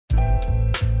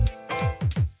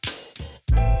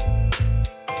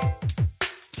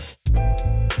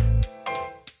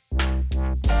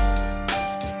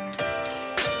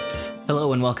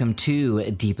and welcome to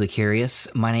Deeply Curious.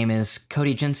 My name is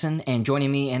Cody Jensen, and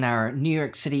joining me in our New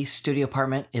York City studio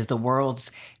apartment is the world's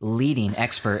leading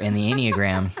expert in the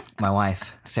Enneagram, my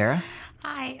wife, Sarah.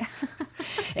 Hi.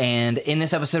 And in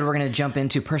this episode, we're going to jump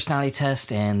into personality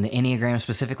test and the Enneagram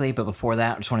specifically. But before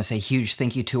that, I just want to say a huge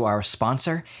thank you to our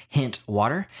sponsor, Hint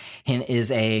Water. Hint is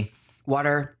a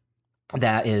water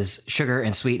that is sugar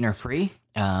and sweetener free.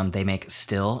 They make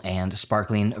still and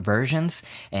sparkling versions,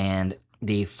 and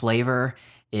the flavor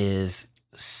is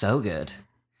so good,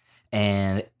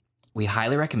 and we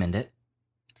highly recommend it.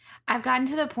 I've gotten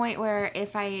to the point where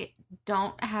if I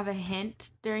don't have a hint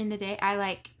during the day,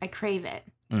 I crave it.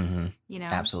 Mm-hmm. You know?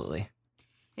 Absolutely.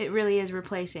 It really is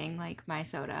replacing like my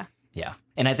soda. Yeah.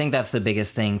 And I think that's the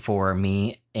biggest thing for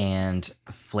me and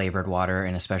flavored water,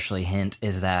 and especially Hint,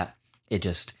 is that it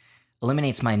just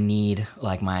eliminates my need,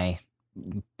 like my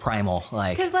primal,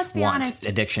 like, 'cause let's be honest,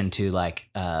 addiction to like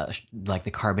the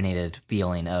carbonated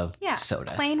feeling of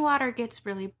soda. Plain water gets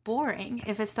really boring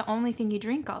if it's the only thing you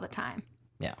drink all the time.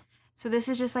 Yeah. So this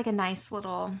is just like a nice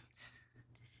little...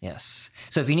 Yes.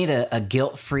 So if you need a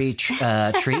guilt-free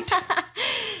treat,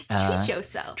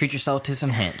 treat yourself to some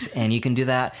Hint, and you can do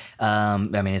that. I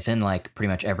mean, it's in like pretty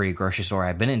much every grocery store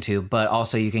I've been into, but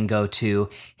also you can go to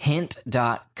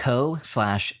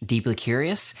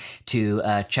hint.co/deeplycurious to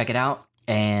check it out,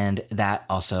 and that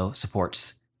also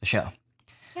supports the show.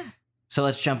 Yeah. So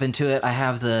let's jump into it. I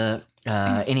have the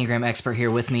Enneagram expert here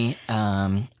with me,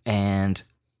 and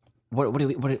what is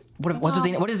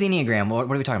the Enneagram? What are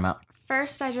we talking about?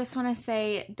 First, I just want to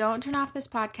say, don't turn off this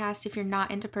podcast if you're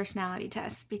not into personality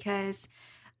tests, because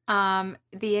the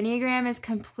Enneagram is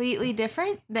completely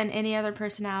different than any other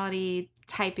personality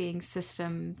typing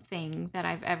system thing that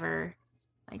I've ever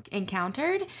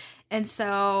encountered. And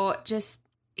so just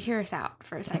hear us out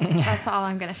for a second. That's all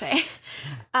I'm going to say.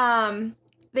 The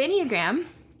Enneagram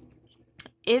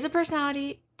is a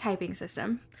personality typing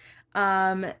system,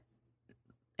 but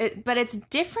it's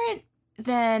different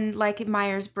than like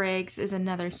Myers-Briggs is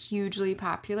another hugely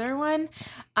popular one.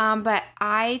 But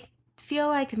I feel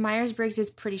like Myers-Briggs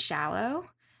is pretty shallow.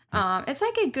 It's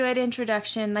like a good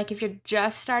introduction. Like if you're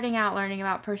just starting out learning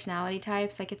about personality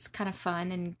types, like it's kind of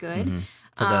fun and good. Mm-hmm.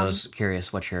 For those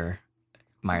curious, what's your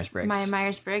Myers-Briggs? My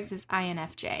Myers-Briggs is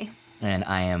INFJ. And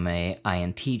I am a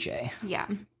INTJ. Yeah.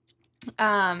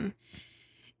 And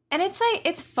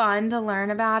it's fun to learn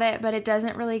about it, but it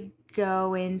doesn't really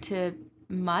go into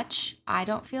much, I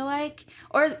don't feel like,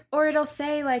 or it'll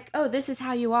say like, oh, this is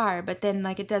how you are, but then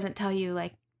like it doesn't tell you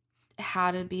like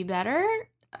how to be better.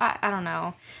 I don't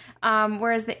know.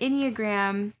 Whereas the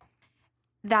Enneagram,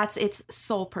 that's its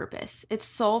sole purpose. Its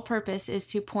sole purpose is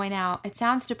to point out, it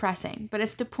sounds depressing, but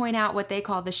it's to point out what they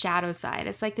call the shadow side.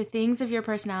 It's like the things of your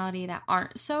personality that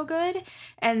aren't so good,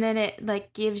 and then it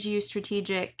like gives you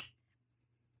strategic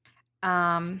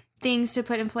things to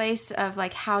put in place of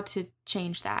like how to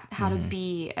change that, how to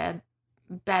be a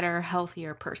better,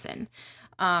 healthier person.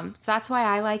 So that's why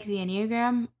I like the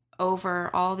Enneagram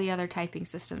over all the other typing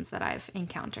systems that I've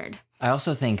encountered. I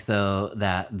also think though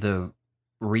that the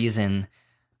reason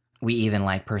we even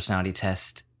like personality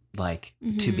tests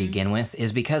to begin with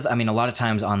is because, I mean, a lot of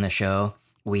times on the show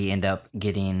we end up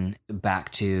getting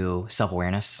back to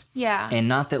self-awareness. Yeah. And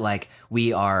not that like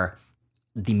we are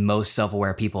the most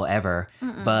self-aware people ever,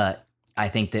 but I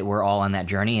think that we're all on that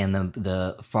journey, and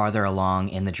the farther along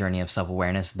in the journey of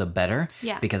self-awareness, the better.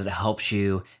 Yeah. Because it helps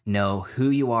you know who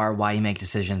you are, why you make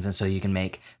decisions, and so you can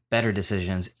make better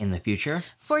decisions in the future.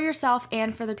 For yourself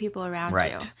and for the people around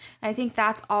you. I think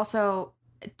that's also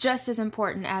just as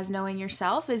important as knowing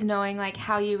yourself, is knowing like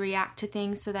how you react to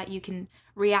things so that you can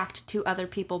react to other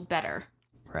people better.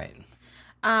 Right.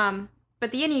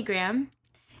 But the Enneagram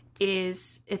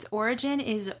its origin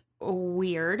is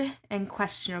weird and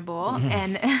questionable,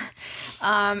 and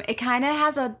it kind of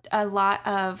has a lot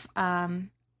of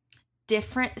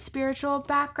different spiritual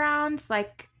backgrounds.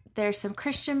 Like there's some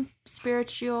Christian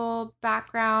spiritual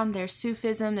background, there's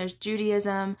Sufism, there's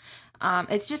Judaism.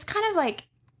 It's just kind of like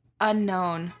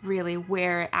unknown really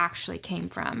where it actually came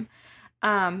from,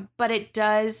 but it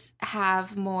does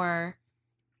have more,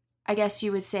 I guess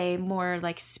you would say, more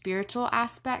like spiritual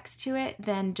aspects to it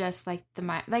than just like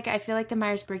I feel like the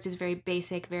Myers-Briggs is very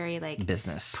basic, very like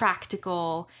business,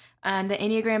 practical, and the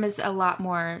Enneagram is a lot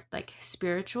more like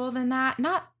spiritual than that.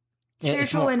 Not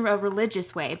spiritual in a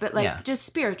religious way, but like just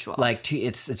spiritual. Like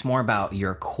it's more about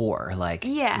your core, like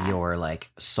your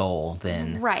like soul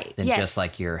than just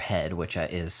like your head, which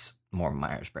is more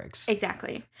Myers-Briggs.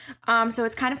 Exactly. So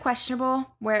it's kind of questionable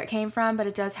where it came from, but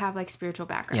it does have like spiritual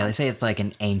background. Yeah, they say it's like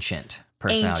an ancient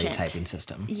personality typing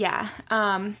system. Yeah.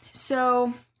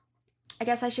 So I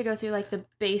guess I should go through like the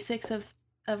basics of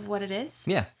of what it is?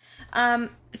 Yeah.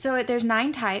 So there's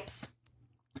 9 types,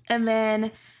 and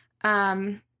then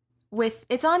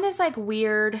it's on this like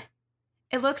weird.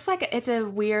 It looks like it's a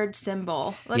weird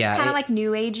symbol. It looks kind of like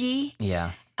New Agey.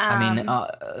 Yeah. I mean,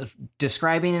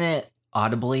 describing it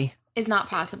audibly is not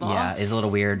possible. Yeah, is a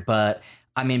little weird, but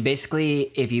I mean, basically,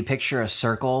 if you picture a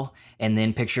circle and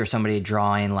then picture somebody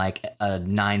drawing like a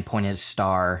 9-pointed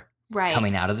star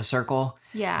coming out of the circle,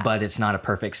 but it's not a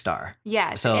perfect star.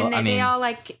 Yeah, so and they all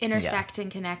like intersect and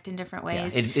connect in different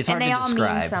ways. Yeah. It's hard to describe. And they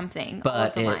all mean something.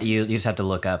 But you just have to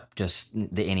look up just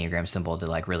the Enneagram symbol to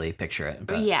like really picture it.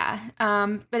 But. Yeah,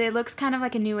 but it looks kind of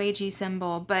like a New Agey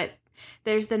symbol. But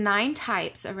there's the 9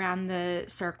 types around the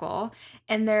circle,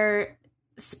 and they're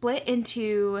split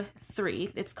into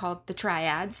 3. It's called the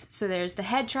triads. So there's the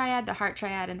head triad, the heart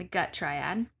triad, and the gut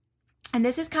triad. And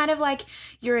this is kind of like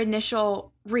your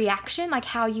initial reaction, like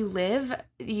how you live.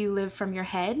 You live from your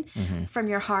head, from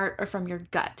your heart, or from your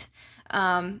gut.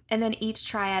 And then each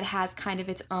triad has kind of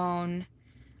its own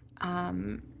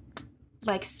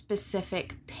like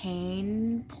specific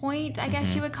pain point, I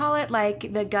guess you would call it.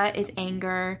 Like the gut is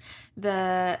anger,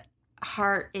 the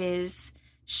heart is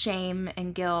shame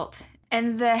and guilt,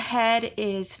 and the head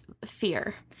is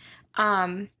fear.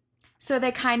 So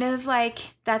they kind of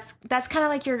like that's kind of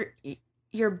like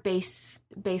your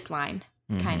baseline,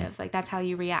 kind of like that's how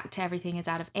you react to everything is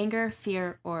out of anger,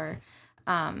 fear, or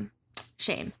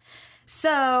shame.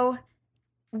 So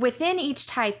within each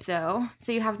type, though,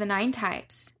 so you have the 9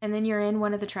 types, and then you're in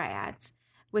one of the triads.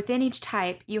 Within each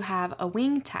type, you have a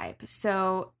wing type.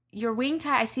 So your wing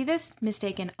type, I see this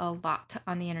mistaken a lot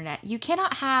on the internet. You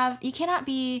cannot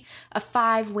be a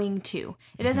 5 wing 2.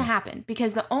 It doesn't happen,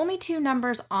 because the only 2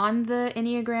 numbers on the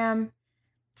Enneagram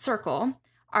circle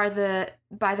are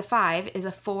by the 5 is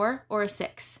a 4 or a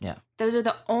 6. Yeah. Those are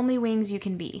the only wings you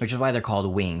can be. Which is why they're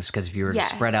called wings, because if you were to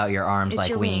spread out your arms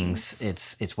like wings,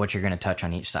 it's what you're going to touch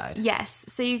on each side. Yes.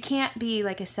 So you can't be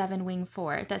like a 7 wing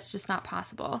 4. That's just not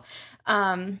possible.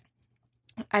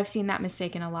 I've seen that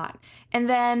mistaken a lot. And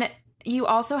then you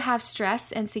also have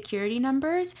stress and security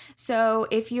numbers. So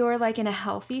if you're like in a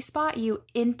healthy spot, you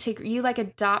like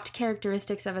adopt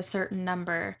characteristics of a certain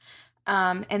number.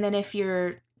 And then if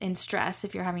you're in stress,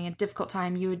 if you're having a difficult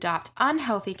time, you adopt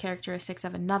unhealthy characteristics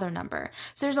of another number.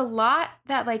 So there's a lot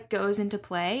that like goes into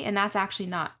play, and that's actually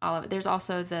not all of it. There's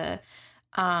also the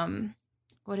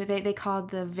what are they called,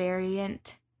 the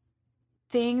variant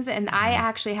things, and I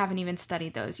actually haven't even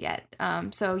studied those yet.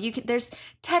 So there's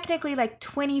technically like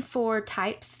 24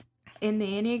 types in the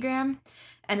Enneagram,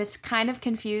 and it's kind of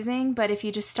confusing, but if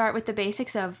you just start with the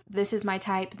basics of this is my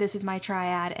type, this is my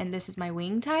triad, and this is my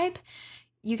wing type,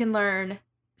 you can learn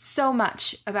so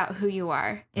much about who you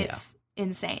are. It's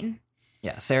insane.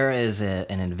 Yeah, Sarah is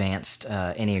an advanced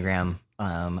Enneagram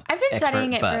I've been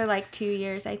studying it for like 2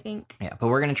 years, I think. Yeah, but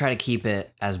we're going to try to keep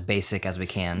it as basic as we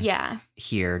can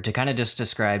here to kind of just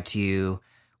describe to you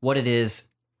what it is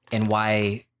and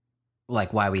why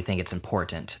we think it's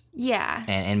important. Yeah.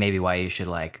 And maybe why you should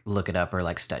like look it up or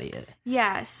like study it.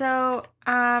 Yeah, so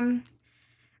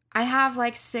I have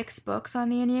like 6 books on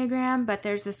the Enneagram, but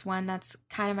there's this one that's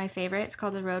kind of my favorite. It's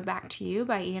called The Road Back to You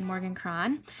by Ian Morgan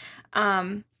Cron.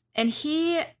 And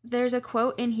there's a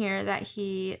quote in here that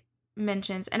he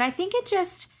mentions, and I think it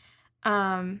just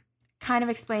kind of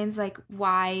explains like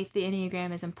why the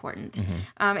Enneagram is important.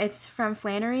 It's from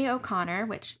Flannery O'Connor,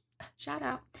 which shout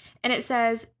out, and it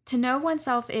says, "To know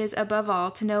oneself is, above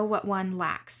all, to know what one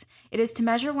lacks. It is to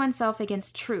measure oneself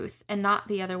against truth and not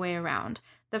the other way around.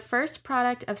 The first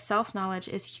product of self-knowledge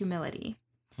is humility."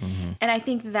 And I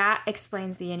think that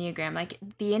explains the Enneagram. Like,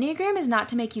 the Enneagram is not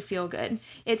to make you feel good.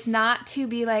 It's not to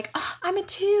be like, oh, I'm a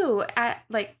 2.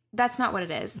 Like, that's not what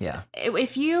it is. Yeah.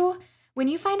 When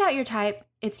you find out your type,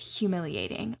 it's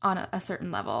humiliating on a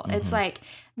certain level. It's like,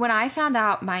 when I found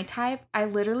out my type, I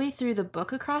literally threw the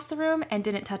book across the room and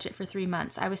didn't touch it for 3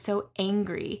 months. I was so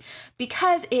angry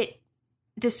because it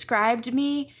described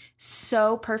me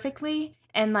so perfectly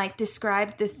and like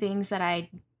described the things that I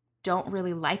don't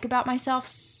really like about myself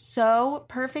so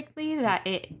perfectly that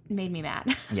it made me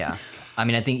mad. Yeah. I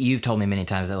mean, I think you've told me many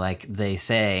times that like they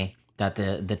say that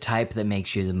the type that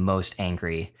makes you the most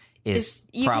angry is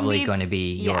probably going to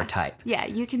be your type. Yeah,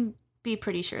 you can be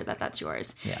pretty sure that that's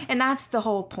yours. Yeah. And that's the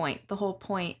whole point. The whole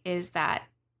point is that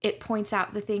it points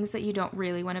out the things that you don't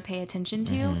really want to pay attention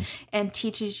to and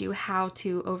teaches you how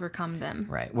to overcome them.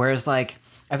 Right. Whereas like,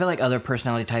 I feel like other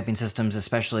personality typing systems,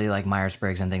 especially like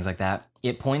Myers-Briggs and things like that,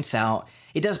 it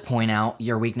does point out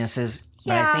your weaknesses,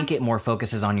 but I think it more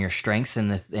focuses on your strengths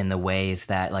in the ways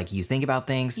that like you think about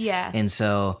things. Yeah. And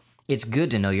so it's good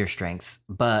to know your strengths,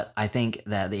 but I think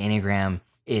that the Enneagram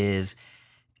is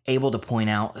able to point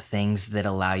out things that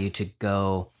allow you to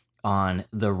go on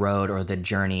the road or the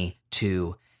journey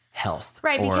to health.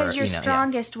 Right, because or, you're you know,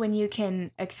 strongest when you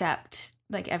can accept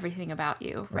like everything about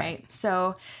you, right?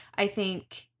 So I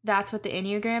think that's what the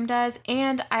Enneagram does.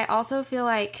 And I also feel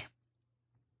like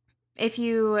if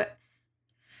you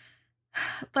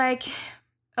like,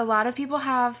 a lot of people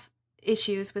have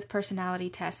issues with personality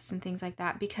tests and things like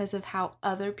that because of how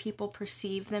other people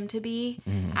perceive them to be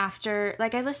after,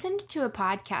 like, I listened to a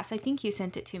podcast, I think you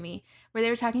sent it to me, where they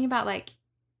were talking about like,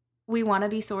 we want to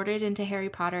be sorted into Harry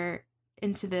Potter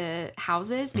into the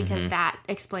houses because that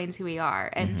explains who we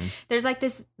are. And there's like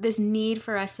this need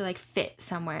for us to like fit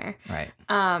somewhere. Right.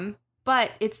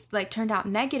 But it's like turned out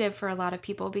negative for a lot of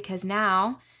people because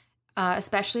now,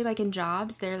 especially like in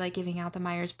jobs, they're like giving out the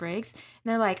Myers-Briggs and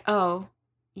they're like, oh,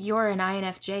 you're an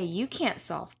INFJ, you can't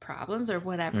solve problems or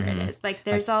whatever it is. Like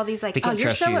there's all these like, oh,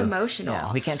 you're so emotional.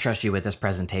 Yeah, we can't trust you with this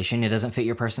presentation. It doesn't fit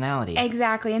your personality.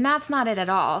 Exactly. And that's not it at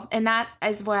all. And that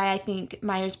is why I think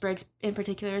Myers-Briggs in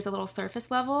particular is a little surface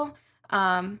level.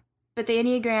 But the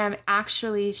Enneagram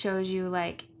actually shows you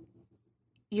like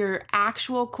your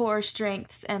actual core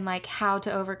strengths and like how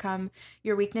to overcome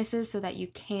your weaknesses so that you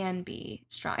can be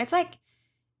strong. It's like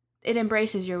it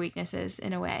embraces your weaknesses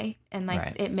in a way, and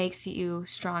like it makes you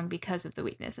strong because of the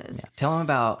weaknesses. Yeah. Tell them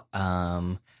about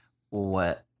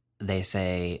what they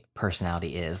say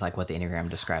personality is, like what the Enneagram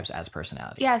describes as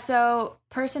personality. Yeah, so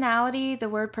personality, the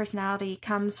word personality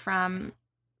comes from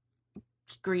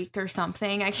Greek or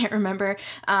something. I can't remember.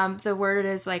 The word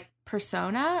is like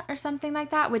persona or something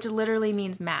like that, which literally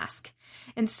means mask.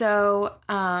 And so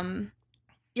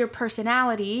your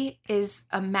personality is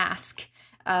a mask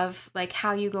of like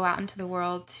how you go out into the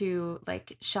world to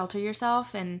like shelter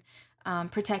yourself and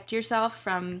protect yourself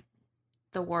from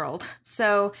the world.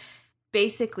 So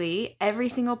basically every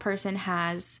single person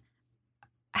has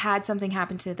had something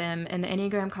happen to them, and the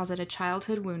Enneagram calls it a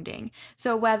childhood wounding.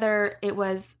 So whether it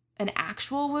was an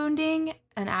actual wounding,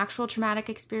 an actual traumatic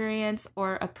experience,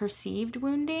 or a perceived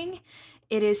wounding,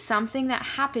 it is something that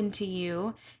happened to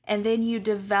you, and then you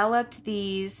developed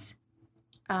these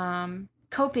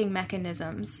coping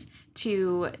mechanisms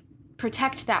to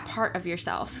protect that part of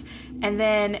yourself. And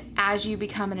then as you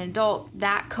become an adult,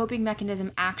 that coping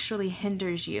mechanism actually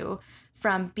hinders you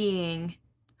from being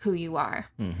who you are.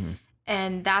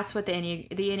 And that's what the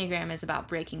Enneagram is about,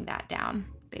 breaking that down,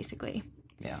 basically.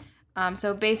 Yeah.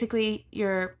 So basically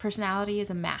your personality is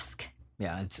a mask.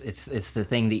 Yeah, it's the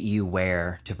thing that you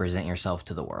wear to present yourself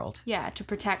to the world. Yeah, to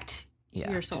protect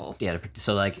your soul.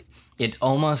 So like it's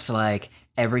almost like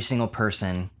every single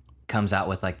person comes out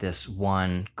with like this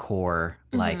one core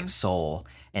like soul,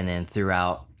 and then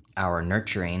throughout our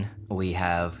nurturing we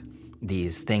have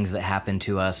these things that happen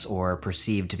to us or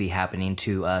perceived to be happening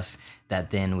to us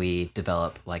that then we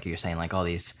develop, like you're saying, like all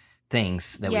these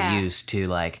things that we use to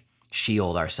like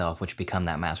shield ourselves, which become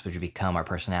that mask, which become our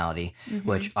personality,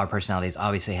 which our personalities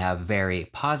obviously have very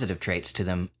positive traits to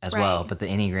them as well. But the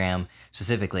Enneagram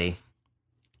specifically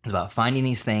is about finding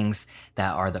these things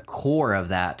that are the core of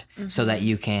that so that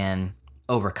you can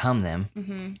overcome them.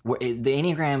 The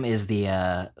Enneagram is the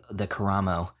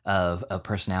Karamo of a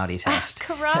personality test.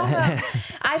 Karamo.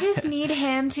 I just need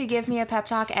him to give me a pep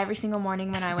talk every single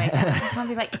morning when I wake up. I'll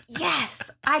be like,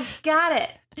 yes, I got it.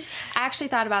 I actually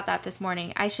thought about that this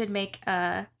morning. I should make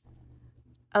a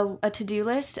to-do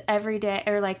list every day,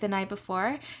 or like the night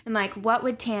before, and like, what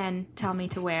would Tan tell me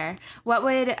to wear? What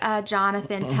would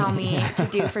Jonathan tell me to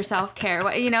do for self-care?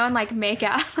 What, and like make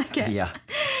out like a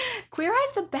Queer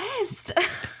Eye's the best.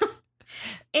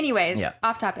 Anyways,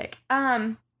 off topic.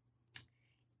 I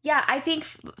think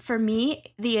for me,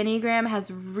 the Enneagram has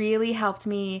really helped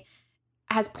me,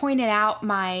 has pointed out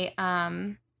my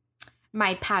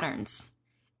my patterns,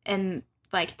 and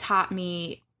like taught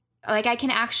me, like I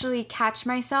can actually catch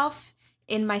myself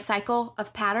in my cycle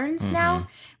of patterns now,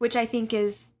 which I think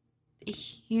is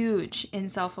huge in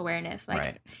self-awareness.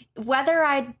 Like whether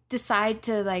I decide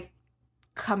to like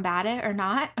combat it or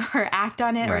not, or act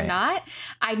on it or not,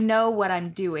 I know what I'm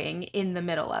doing in the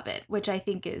middle of it, which I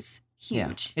think is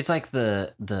huge. Yeah. It's like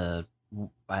the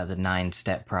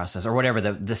 9-step process or whatever,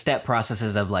 the step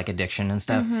processes of like addiction and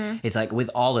stuff. It's like with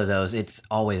all of those, it's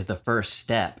always the first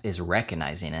step is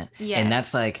recognizing it. And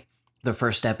that's like the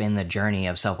first step in the journey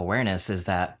of self-awareness, is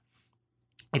that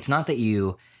it's not that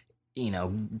you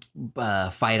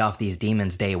fight off these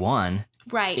demons day one.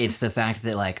 Right. It's the fact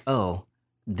that like, oh,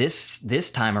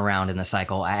 this time around in the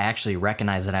cycle, I actually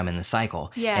recognize that I'm in the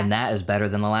cycle. Yeah. And that is better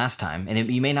than the last time.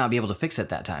 And you may not be able to fix it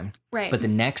that time. Right. But the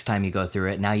next time you go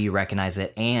through it, now you recognize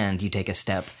it and you take a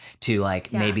step to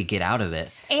like maybe get out of it.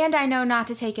 And I know not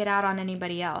to take it out on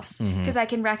anybody else Mm-hmm. because I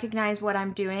can recognize what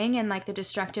I'm doing and like the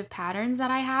destructive patterns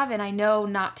that I have. And I know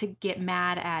not to get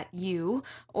mad at you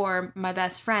or my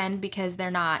best friend because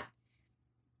they're not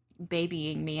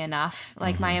babying me enough.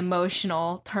 Like my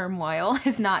emotional turmoil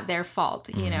is not their fault,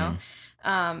 you know?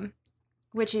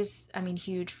 Which is, I mean,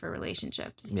 huge for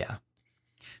relationships. Yeah.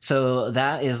 So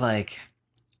that is like,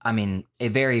 I mean, a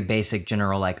very basic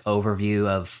general like overview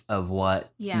of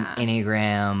what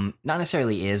Enneagram not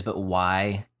necessarily is, but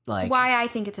why, like why I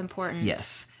think it's important.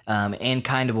 Yes. And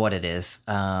kind of what it is.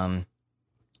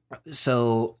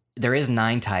 So there is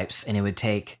 9 types, and it would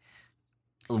take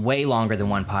way longer than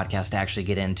one podcast to actually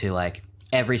get into like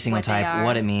every single What they type, are.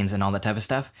 what it means, and all that type of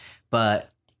stuff. But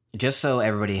just so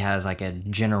everybody has like a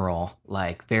general,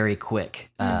 like very quick,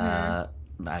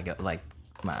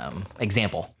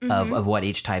 example of what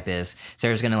each type is.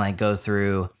 Sarah's gonna like go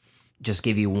through, just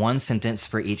give you one sentence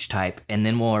for each type, and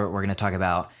then we're gonna talk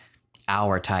about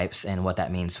our types and what that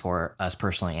means for us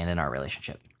personally and in our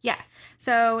relationship. Yeah.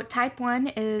 So type 1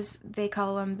 is, they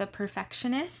call them the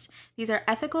perfectionist. These are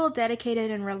ethical,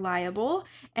 dedicated, and reliable,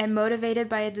 and motivated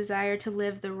by a desire to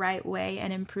live the right way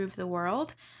and improve the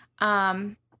world.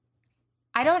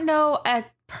 I don't know a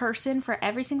person for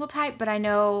every single type, but I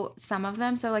know some of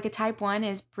them. So like a type 1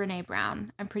 is Brene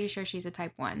Brown. I'm pretty sure she's a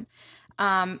type 1.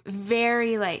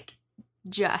 Very like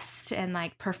just and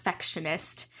like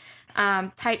perfectionist.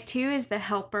 Type 2 is the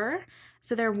helper.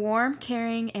 So they're warm,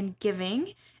 caring, and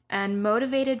giving, and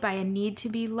motivated by a need to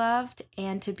be loved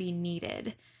and to be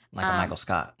needed. Like a Michael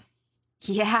Scott.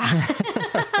 Yeah.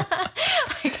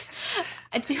 Like,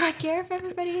 do I care if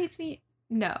everybody hates me?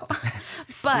 No.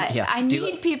 But I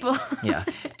need people. Yeah.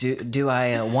 Do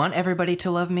I want everybody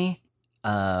to love me?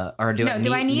 Or do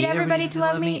I need everybody to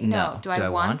love me? No. Do I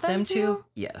want them to?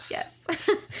 Yes. Yes.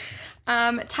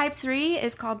 Type 3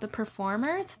 is called the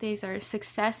performers. These are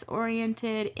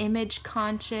success-oriented,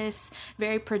 image-conscious,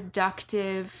 very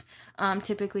productive,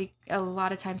 typically a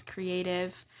lot of times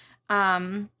creative,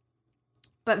 but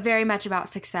very much about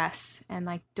success and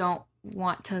like don't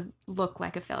want to look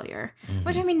like a failure.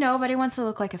 Which, I mean, nobody wants to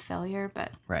look like a failure,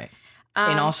 but... Right.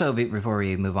 And also, before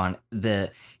we move on,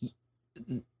 like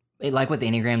with the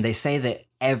Enneagram, they say that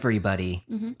everybody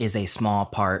is a small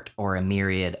part or a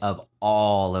myriad of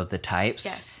all of the types.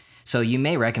 Yes. So you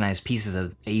may recognize pieces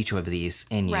of each of these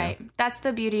in you. Right. That's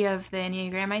the beauty of the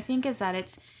Enneagram, I think, is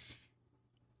that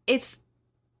it's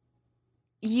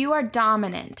you are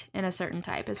dominant in a certain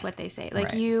type, is what they say. Like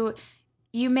right.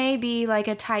 you may be like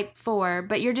a type 4,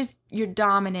 but you're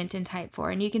dominant in type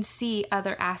 4, and you can see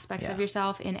other aspects of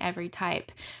yourself in every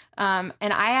type. And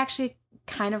I actually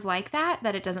kind of like that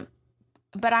it doesn't,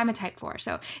 but I'm a type 4,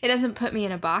 so it doesn't put me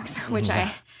in a box, which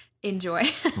I enjoy.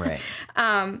 Right.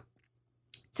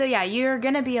 So yeah, you're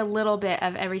going to be a little bit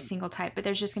of every single type, but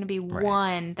there's just going to be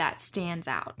one that stands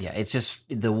out. Yeah, it's just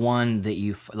the one that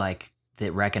you like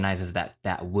that recognizes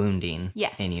that wounding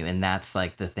in you, and that's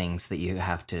like the things that you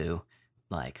have to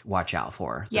like watch out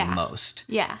for the most.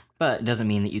 Yeah. But it doesn't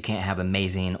mean that you can't have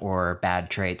amazing or bad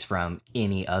traits from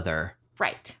any other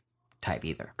type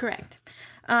either. Correct.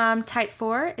 Type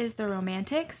 4 is the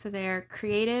romantic. So they're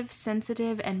creative,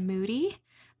 sensitive, and moody,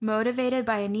 motivated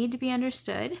by a need to be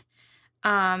understood,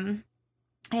 and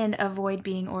avoid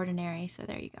being ordinary. So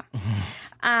there you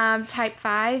go. Type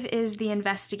 5 is the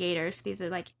investigators. These are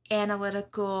like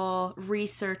analytical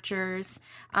researchers,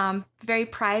 very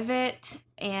private,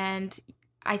 and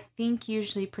I think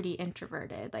usually pretty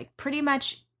introverted, like pretty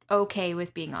much okay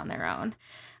with being on their own.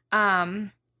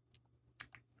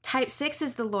 Type 6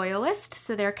 is the loyalist.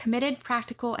 So they're committed,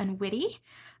 practical, and witty.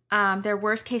 They're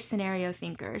worst case scenario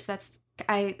thinkers.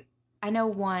 I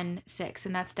know 1/6,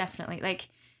 and that's definitely like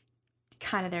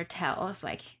kind of their tell. It's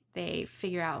like they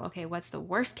figure out, okay, what's the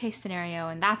worst case scenario,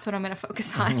 and that's what I'm going to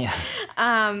focus on.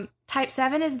 Yeah. Type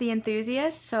 7 is the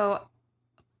enthusiast. So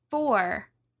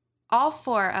all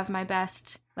 4 of my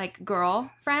best like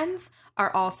girl friends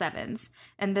are all 7s.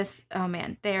 And this, oh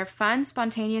man, they're fun,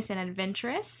 spontaneous, and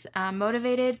adventurous,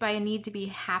 motivated by a need to be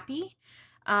happy,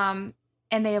 and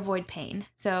they avoid pain.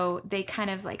 So they kind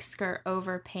of like skirt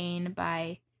over pain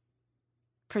by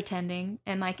pretending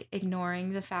and like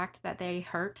ignoring the fact that they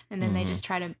hurt, and then they just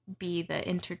try to be the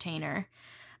entertainer.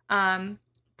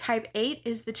 Type 8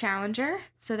 is the challenger.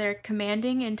 So they're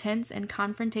commanding, intense, and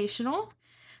confrontational,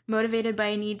 motivated by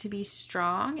a need to be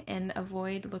strong and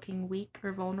avoid looking weak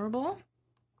or vulnerable.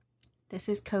 This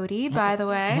is Cody, by the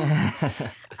way.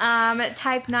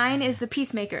 Type 9 is the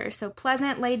peacemaker. So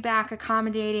pleasant, laid back,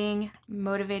 accommodating,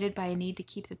 motivated by a need to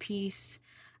keep the peace,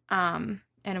 and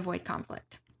avoid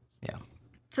conflict. Yeah.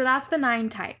 So that's the 9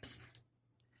 types.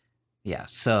 Yeah.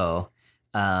 So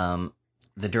the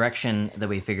direction that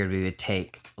we figured we would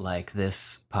take like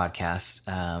this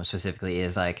podcast specifically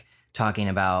is like talking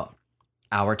about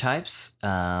our types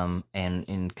and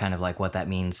kind of like what that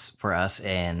means for us,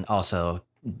 and also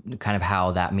kind of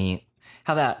how that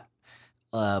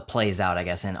plays out, I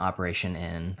guess, in operation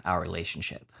in our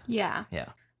relationship. Yeah. Yeah.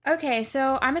 Okay,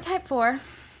 so I'm a type 4.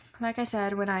 Like I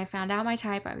said, when I found out my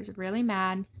type, I was really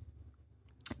mad.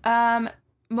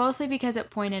 Mostly because it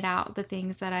pointed out the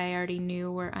things that I already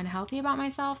knew were unhealthy about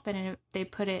myself, but they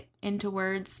put it into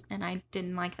words, and I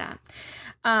didn't like that.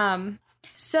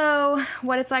 So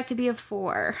what it's like to be a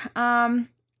 4.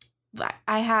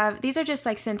 These are just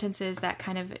like sentences that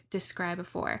kind of describe a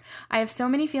 4. I have so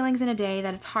many feelings in a day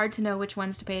that it's hard to know which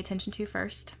ones to pay attention to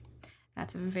first.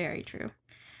 That's very true.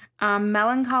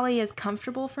 Melancholy is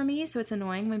comfortable for me, so it's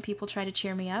annoying when people try to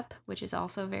cheer me up, which is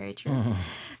also very true.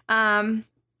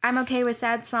 I'm okay with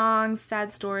sad songs,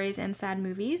 sad stories, and sad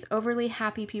movies. Overly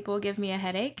happy people give me a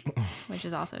headache, which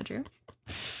is also true.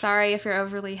 Sorry if you're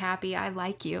overly happy. I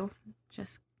like you.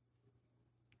 Just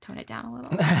tone it down a little.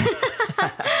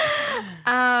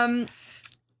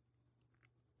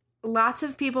 Lots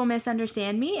of people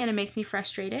misunderstand me, and it makes me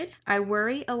frustrated. I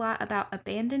worry a lot about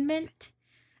abandonment.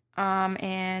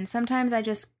 And sometimes I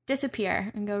just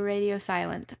disappear and go radio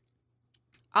silent.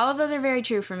 All of those are very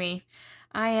true for me.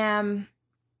 I am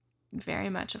very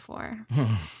much a 4.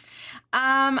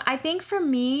 I think for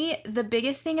me, the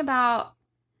biggest thing about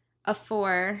a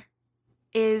 4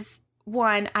 is,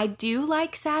 1, I do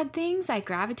like sad things. I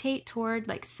gravitate toward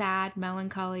like sad,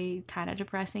 melancholy, kind of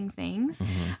depressing things.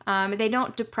 They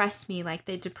don't depress me like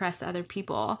they depress other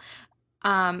people.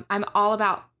 I'm all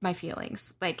about my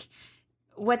feelings. Like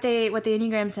what the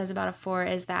Enneagram says about a 4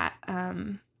 is that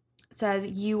it says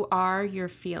you are your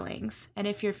feelings, and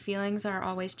if your feelings are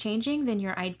always changing, then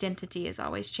your identity is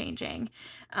always changing.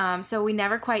 So we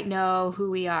never quite know who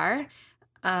we are.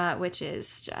 Which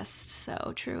is just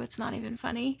so true. It's not even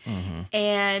funny.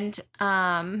 And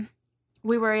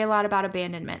we worry a lot about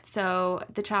abandonment. So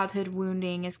the childhood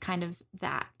wounding is kind of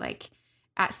that. Like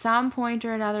at some point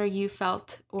or another, you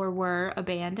felt or were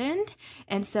abandoned.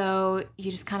 And so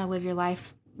you just kind of live your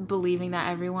life believing that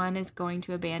everyone is going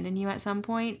to abandon you at some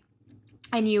point.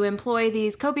 And you employ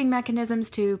these coping mechanisms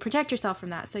to protect yourself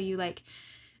from that. So you like,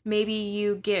 maybe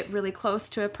you get really close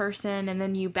to a person and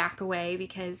then you back away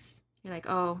because you're like,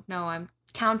 oh no, I'm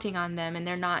counting on them and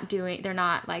they're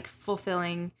not like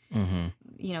fulfilling,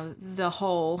 the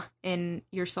hole in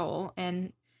your soul.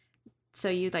 And so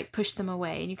you like push them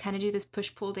away and you kind of do this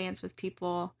push-pull dance with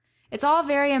people. It's all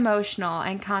very emotional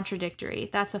and contradictory.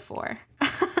 That's a 4.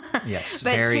 Yes,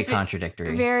 very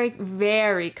contradictory. Very,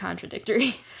 very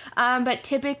contradictory. But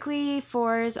typically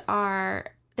 4s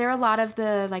there are a lot of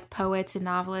the like poets and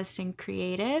novelists and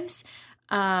creatives.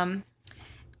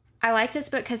 I like this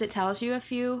book because it tells you a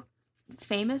few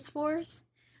famous 4s,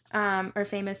 or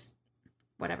famous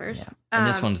whatevers. Yeah. And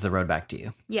this one's The Road Back to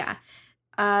You. Yeah.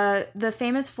 The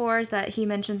famous 4s that he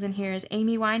mentions in here is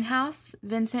Amy Winehouse,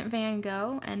 Vincent van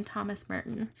Gogh, and Thomas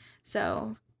Merton.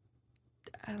 So,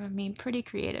 I mean, pretty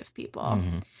creative people.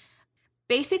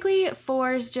 Basically,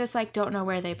 4s just like don't know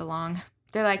where they belong.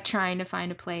 They're like trying to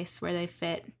find a place where they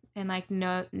fit, and like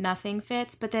nothing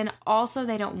fits, but then also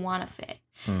they don't want to fit.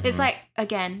 It's like,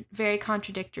 again, very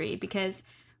contradictory because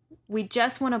we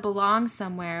just want to belong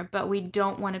somewhere, but we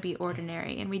don't want to be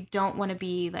ordinary and we don't want to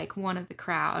be like one of the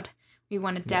crowd. We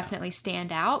want to definitely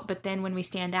stand out. But then when we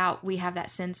stand out, we have that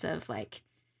sense of like,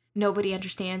 nobody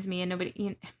understands me and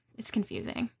nobody, it's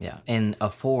confusing. Yeah. And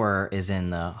a 4 is in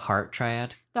the heart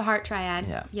triad. The heart triad.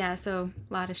 Yeah. Yeah. So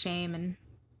a lot of shame and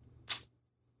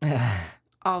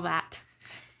all that.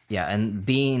 Yeah. And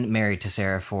being married to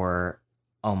Sarah for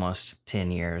almost 10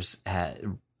 years,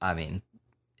 I mean,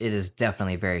 it is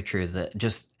definitely very true that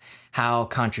just how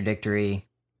contradictory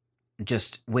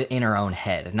just within her own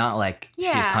head, not like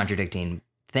she's contradicting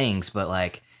things, but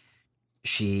like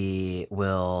she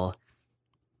will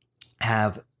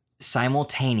have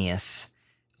simultaneous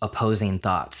opposing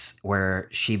thoughts where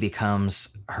she becomes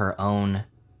her own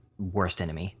worst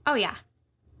enemy. Oh yeah.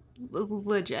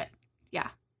 Legit. Yeah.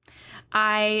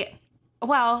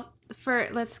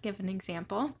 Let's give an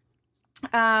example.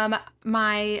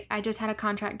 I just had a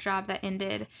contract job that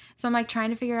ended. So I'm like trying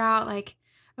to figure out like,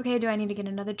 okay, do I need to get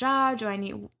another job?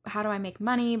 How do I make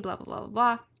money? Blah, blah, blah, blah,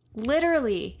 blah.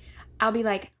 Literally, I'll be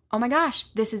like, oh my gosh,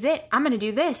 this is it. I'm going to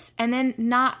do this. And then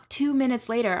not 2 minutes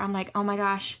later, I'm like, oh my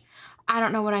gosh, I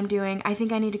don't know what I'm doing. I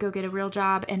think I need to go get a real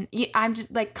job. And I'm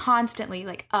just like constantly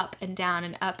like up and down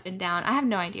and up and down. I have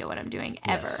no idea what I'm doing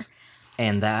ever. Yes.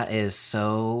 And that is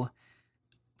so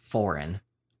foreign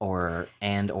or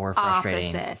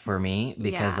frustrating Opposite. for me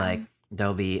because Yeah. like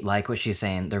there'll be like what she's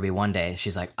saying, there'll be one day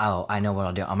she's like, oh, I know what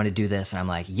I'll do. I'm going to do this. And I'm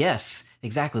like, yes,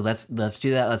 exactly. Let's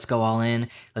do that. Let's go all in.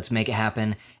 Let's make it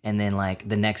happen. And then like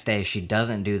the next day she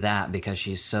doesn't do that because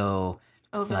she's so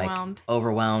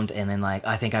overwhelmed. And then like,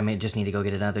 I think I just need to go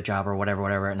get another job or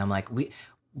whatever. And I'm like, we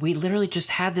literally just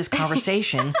had this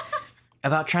conversation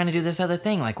about trying to do this other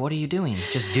thing. Like, what are you doing?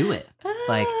 Just do it.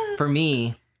 Like for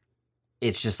me,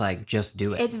 it's just like, just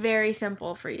do it. It's very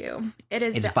simple for you.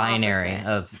 It's the binary opposite.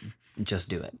 of just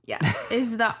do it. Yeah,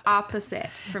 is the opposite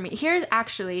for me. Here's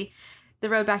actually, the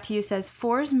road back to you says,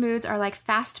 4's moods are like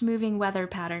fast-moving weather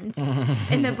patterns.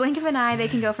 In the blink of an eye, they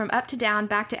can go from up to down,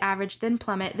 back to average, then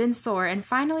plummet, then soar, and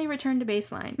finally return to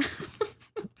baseline.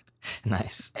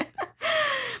 Nice.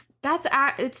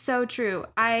 It's so true.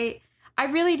 I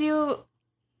really do.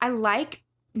 I like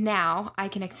now I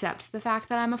can accept the fact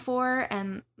that I'm a 4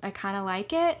 and I kind of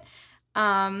like it.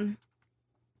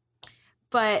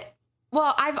 But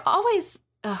well, I've always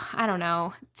I don't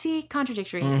know. See,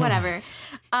 contradictory, whatever.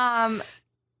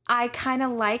 I kind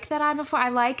of like that I'm a 4. I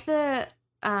like the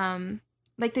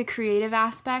creative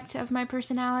aspect of my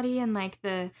personality and like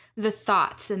the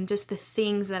thoughts and just the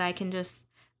things that I can just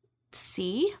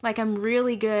see. Like I'm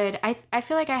really good. I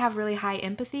feel like I have really high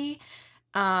empathy.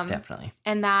 Definitely.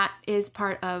 And that is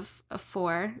part of a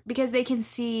 4 because they can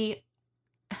see.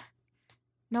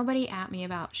 Nobody at me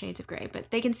about shades of gray, but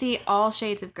they can see all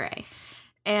shades of gray.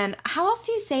 And how else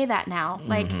do you say that now?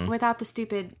 Like without the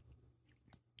stupid.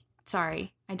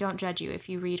 Sorry, I don't judge you if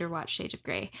you read or watch Shades of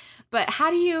Grey. But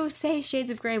how do you say Shades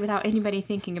of Grey without anybody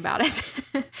thinking about it?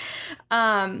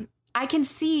 I can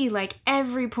see like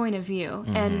every point of view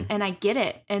and I get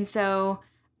it. And so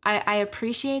I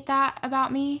appreciate that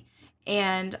about me.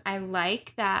 And I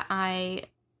like that I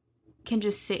can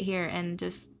just sit here and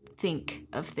just think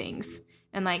of things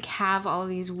and like have all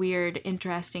these weird,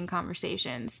 interesting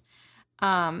conversations.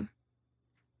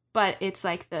 But it's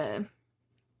like the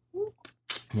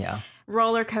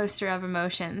roller coaster of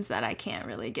emotions that I can't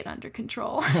really get under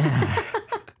control.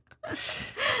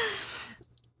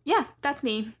 Yeah, that's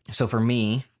me. So for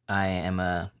me, I am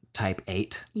a type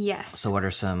 8. Yes. So what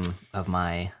are some of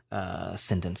my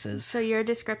sentences? So your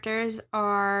descriptors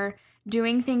are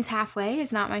doing things halfway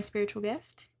is not my spiritual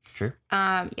gift. True.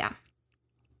 Yeah.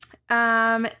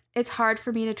 It's hard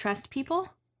for me to trust people.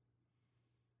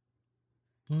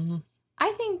 Mm-hmm.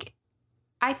 I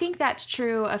think that's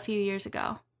true a few years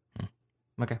ago.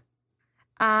 Okay.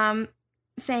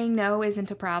 Saying no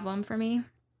isn't a problem for me.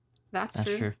 That's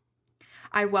true.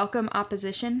 I welcome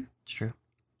opposition. It's true.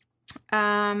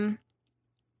 I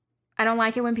don't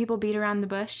like it when people beat around the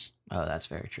bush. Oh, that's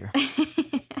very true.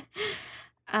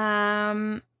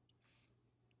 I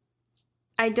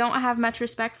don't have much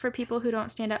respect for people who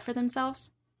don't stand up for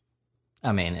themselves.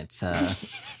 I mean, it's a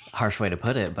harsh way to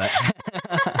put it, but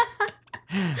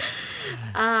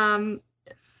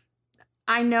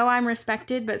I know I'm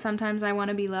respected, but sometimes I want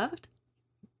to be loved.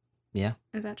 Yeah.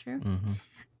 Is that true? Mm-hmm.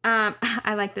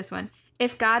 I like this one.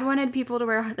 If God wanted people to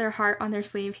wear their heart on their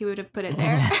sleeve, he would have put it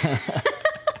there.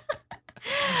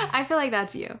 I feel like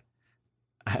that's you.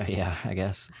 Yeah, I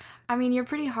guess. I mean, you're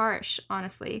pretty harsh,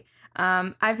 honestly.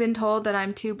 I've been told that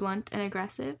I'm too blunt and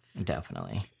aggressive.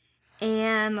 Definitely.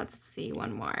 And let's see,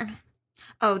 one more.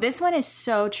 Oh, this one is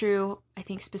so true, I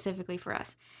think specifically for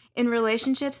us. In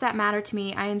relationships that matter to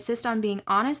me, I insist on being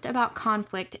honest about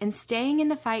conflict and staying in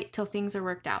the fight till things are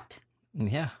worked out.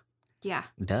 Yeah. Yeah.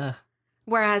 Duh.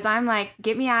 Whereas I'm like,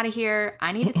 get me out of here.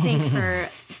 I need to think for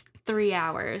 3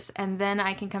 hours and then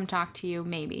I can come talk to you,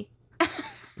 maybe.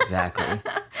 Exactly.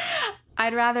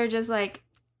 I'd rather just like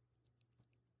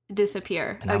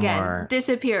disappear again.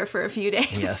 Disappear for a few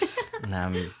days. Yes. And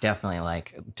I'm definitely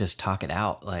like, just talk it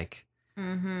out. Like,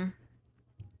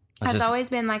 That's always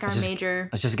been like our major.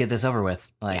 Let's just get this over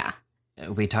with. Like,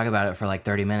 we talk about it for like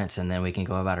 30 minutes and then we can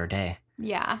go about our day.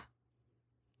 Yeah.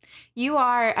 You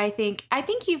are, I think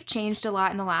you've changed a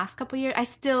lot in the last couple of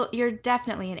years. You're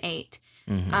definitely an 8.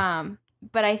 Mm-hmm.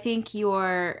 But I think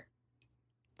your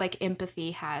like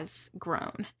empathy has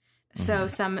grown. So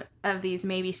some of these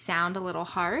maybe sound a little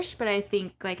harsh, but I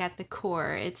think like at the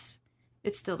core, it's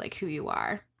still like who you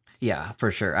are. Yeah, for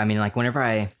sure. I mean, like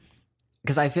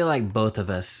because I feel like both of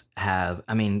us have,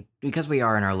 I mean, because we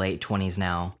are in our late 20s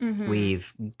now,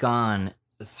 we've gone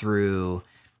through,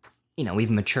 we've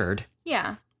matured.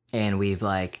 Yeah. And we've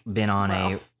like been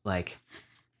on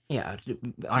yeah,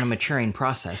 on a maturing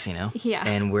process, you know? Yeah.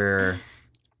 And we're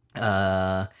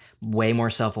way more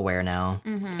self-aware now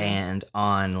and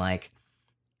on like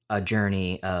a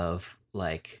journey of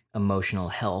like emotional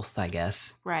health, I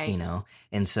guess. Right. You know?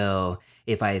 And so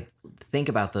if I think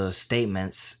about those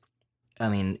statements, I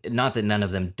mean, not that none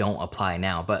of them don't apply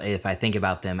now, but if I think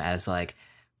about them as like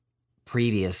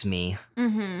previous me,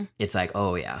 it's like,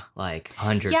 oh yeah, like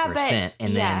 100%.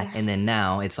 And then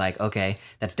now it's like, okay,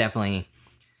 that's definitely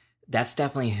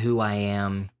who I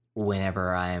am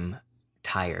whenever I'm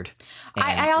tired. And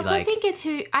I also like, think it's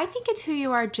who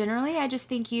you are generally. I just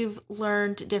think you've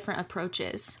learned different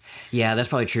approaches. yeah, that's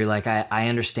probably true. Like I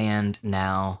understand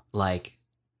now, like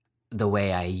the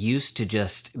way I used to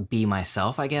just be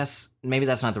myself, I guess. Maybe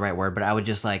that's not the right word, but I would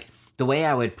just like the way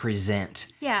I would present.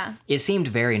 Yeah. It seemed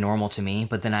very normal to me,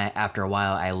 but then after a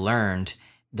while I learned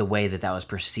the way that was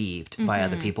perceived by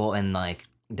other people, and like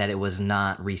that it was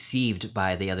not received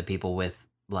by the other people with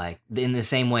like in the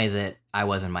same way that I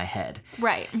was in my head.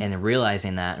 Right. And then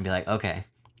realizing that and be like, okay,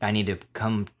 I need to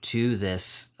come to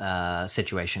this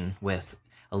situation with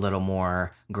a little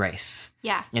more grace.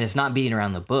 Yeah. And it's not beating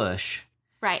around the bush.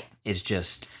 Right. It's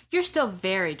just... You're still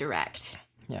very direct.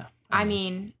 Yeah. I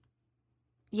mean,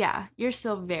 yeah, you're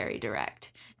still very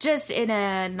direct. Just in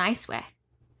a nice way.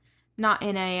 Not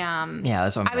in a... yeah,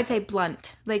 that's what I would say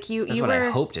blunt. Like that's you what were... I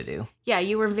hope to do. Yeah,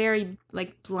 you were very,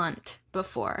 like, blunt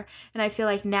before. And I feel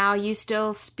like now you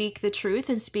still speak the truth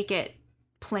and speak it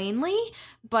plainly,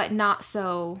 but not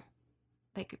so,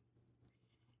 like,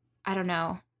 I don't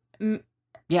know.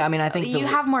 Yeah, I mean, I think... You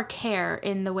have more care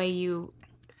in the way you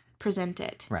present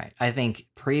it. Right. I think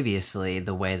previously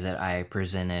the way that I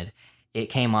presented, it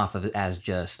came off of as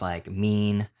just, like,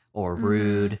 mean or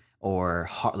rude or,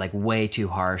 like, way too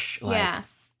harsh. Like, yeah.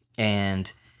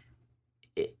 And,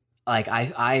 like,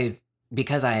 I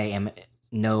because I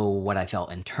know what I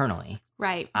felt internally.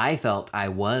 Right. I felt I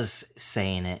was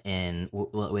saying it in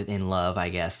love, I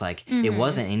guess. Like, it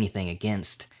wasn't anything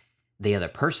against the other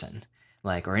person,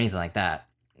 like, or anything like that.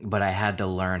 But I had to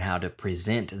learn how to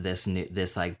present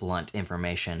this like blunt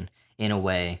information in a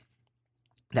way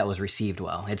that was received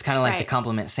well. It's kind of like the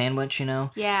compliment sandwich, you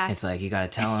know? Yeah. It's like you got to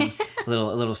tell them a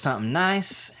little something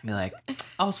nice and be like,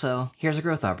 also, here's a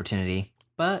growth opportunity,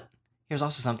 but here's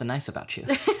also something nice about you,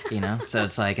 you know? So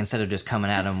it's like, instead of just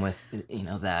coming at them with, you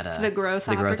know, that the growth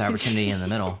opportunity in the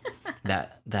middle,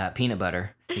 that peanut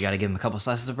butter, you got to give them a couple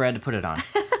slices of bread to put it on.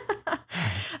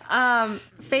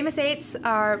 Famous eights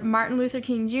are Martin Luther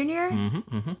King Jr.,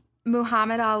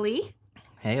 Muhammad Ali,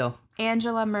 Heyo,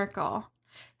 Angela Merkel.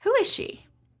 Who is she?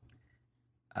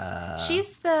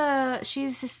 She's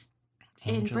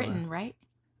in Britain, right?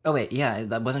 Oh wait, yeah,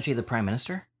 wasn't she the prime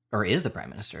minister, or is the prime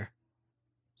minister?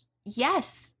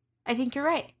 Yes, I think you're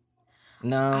right.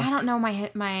 No, I don't know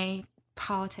my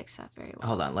politics stuff very well.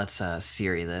 Hold on, let's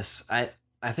Siri this. I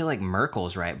feel like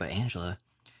Merkel's right, but Angela,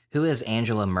 who is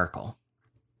Angela Merkel?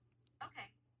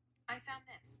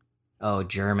 Oh,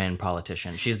 German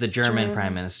politician. She's the German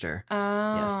prime minister.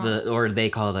 Oh. Yes, or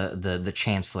they call the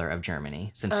chancellor of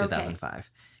Germany since 2005.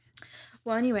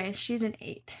 Well, anyway, she's an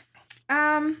 8.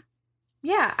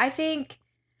 Yeah, I think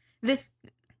the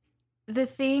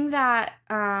thing that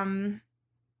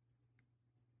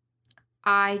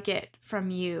I get from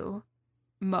you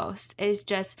most is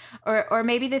just, or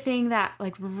maybe the thing that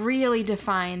like really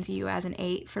defines you as an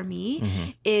 8 for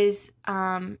me is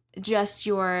just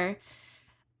your...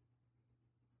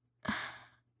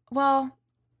 Well,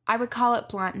 I would call it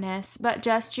bluntness, but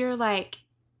just your like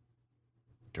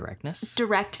directness.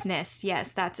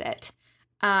 Yes, that's it.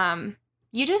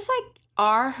 You just like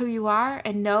are who you are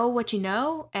and know what you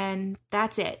know, and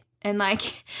that's it. And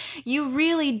like, you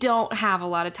really don't have a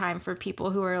lot of time for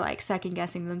people who are like second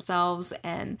guessing themselves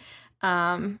and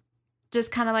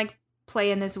just kind of like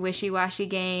playing this wishy-washy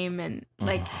game and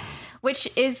like, which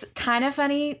is kind of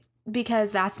funny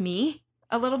because that's me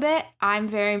a little bit. I'm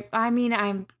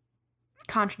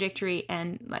contradictory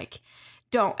and like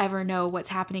don't ever know what's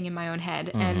happening in my own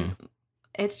head. And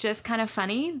it's just kind of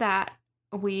funny that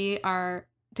we are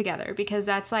together because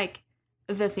that's like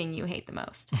the thing you hate the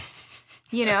most,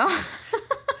 you know?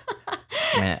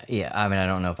 I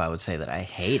don't know if I would say that I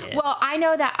hate it. Well, I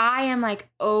know that I am like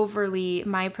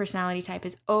my personality type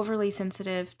is overly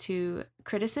sensitive to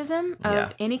criticism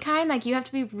of any kind. Like you have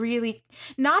to be really,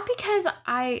 not because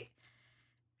I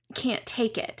can't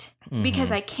take it,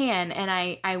 because I can, and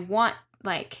I want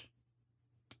like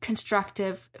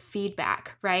constructive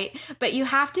feedback, right? But you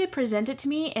have to present it to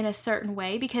me in a certain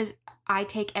way because I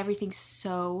take everything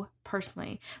so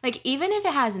personally. Like even if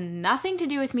it has nothing to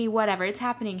do with me, whatever, it's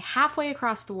happening halfway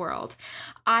across the world,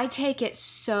 I take it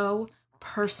so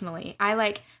personally. I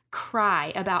like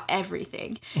cry about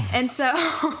everything. And so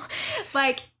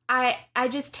like I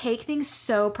just take things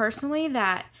so personally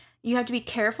that you have to be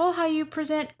careful how you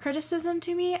present criticism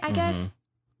to me, I guess.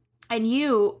 And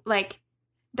you, like,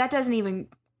 that doesn't even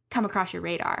come across your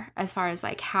radar as far as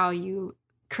like how you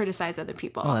criticize other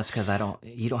people. Well, that's because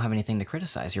you don't have anything to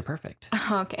criticize. You're perfect.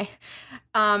 Okay.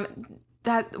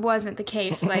 That wasn't the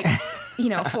case like,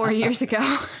 4 years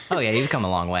ago. Oh yeah, you've come a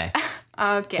long way.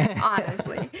 Okay,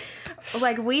 honestly.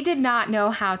 Like, we did not know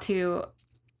how to,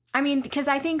 because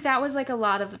I think that was like a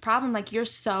lot of the problem. Like, you're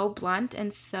so blunt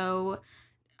and so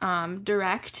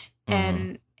direct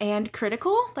and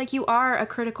critical. Like, you are a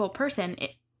critical person.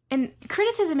 And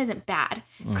criticism isn't bad.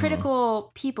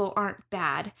 Critical people aren't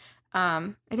bad.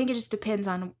 I think it just depends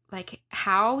on like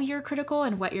how you're critical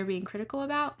and what you're being critical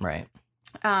about. Right.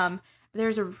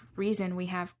 There's a reason we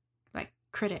have like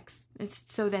critics.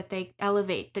 It's so that they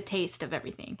elevate the taste of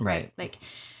everything. Right. Like,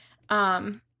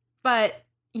 but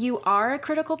you are a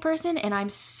critical person, and I'm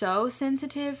so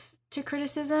sensitive to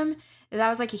criticism. That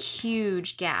was like a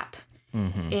huge gap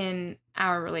in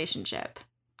our relationship.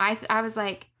 I was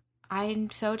like, I'm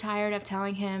so tired of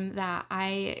telling him that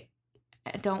I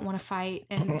don't want to fight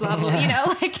and blah, blah,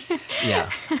 like.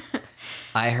 Yeah.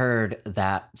 I heard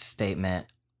that statement,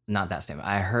 not that statement.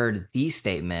 I heard the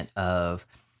statement of,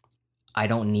 I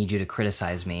don't need you to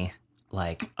criticize me.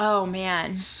 Like, oh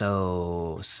man,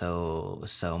 so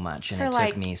much. And for it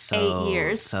like took me 8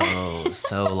 years.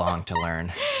 so long to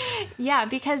learn. Yeah,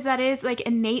 because that is like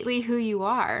innately who you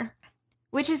are,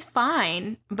 which is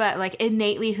fine. But like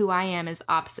innately who I am is the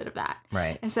opposite of that.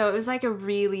 Right. And so it was like a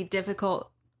really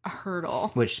difficult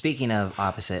hurdle. Which, speaking of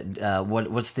opposite,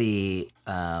 what's the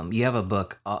you have a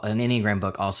book, an Enneagram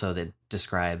book also that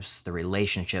describes the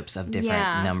relationships of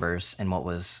different numbers, and what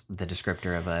was the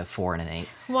descriptor of a 4 and an 8?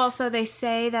 Well, so they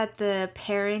say that the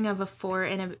pairing of a 4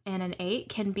 and an 8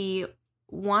 can be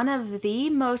one of the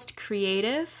most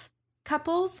creative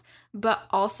couples, but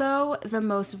also the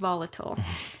most volatile.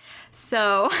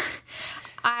 So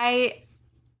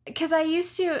because I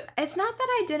used to, it's not that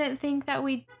I didn't think that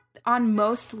we on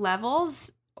most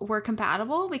levels we're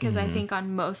compatible, because I think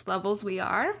on most levels we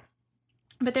are,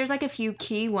 but there's like a few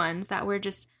key ones that we're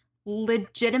just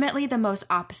legitimately the most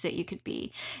opposite you could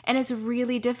be, and it's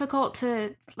really difficult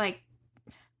to like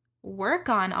work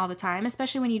on all the time,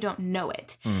 especially when you don't know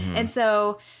it. And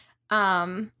so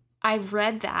I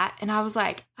read that and I was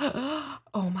like,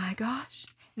 oh my gosh,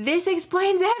 this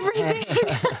explains everything.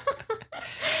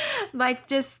 Like,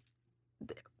 just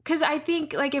because I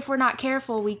think, like, if we're not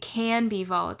careful, we can be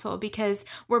volatile, because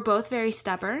we're both very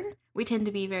stubborn. We tend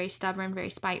to be very stubborn,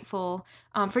 very spiteful,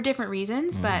 for different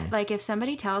reasons. But, like, if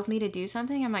somebody tells me to do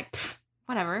something, I'm like,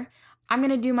 whatever. I'm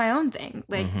going to do my own thing.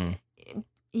 Like, and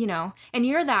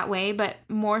you're that way, but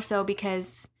more so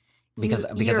because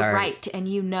you're right, and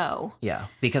Yeah,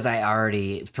 because I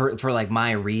already, for like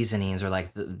my reasonings or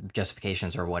like the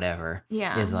justifications or whatever,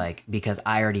 is like, because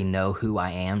I already know who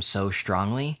I am so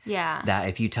strongly, that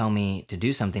if you tell me to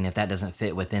do something, if that doesn't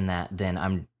fit within that,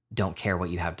 then don't care what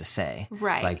you have to say,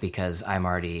 right? Like, because I'm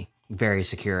already very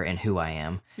secure in who I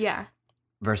am. Yeah.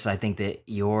 Versus, I think that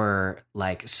you're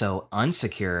like so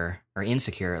unsecure or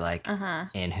insecure, like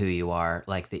in who you are,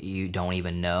 like that you don't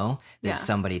even know that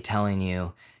somebody telling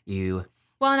you.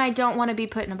 Well, and I don't want to be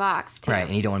put in a box too. Right,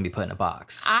 and you don't want to be put in a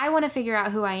box. I want to figure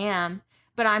out who I am,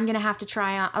 but I'm gonna have to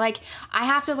try on. Like, I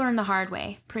have to learn the hard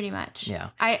way, pretty much. Yeah.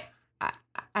 I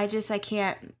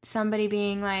can't. Somebody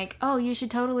being like, "Oh, you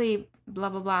should totally blah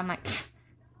blah blah." I'm like,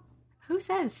 who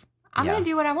says? I'm gonna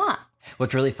do what I want.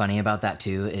 What's really funny about that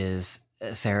too is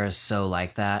Sarah's so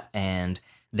like that, and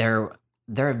there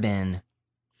have been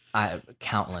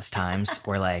countless times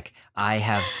where like I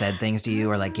have said things to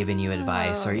you or like given you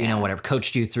advice or whatever,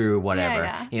 coached you through whatever,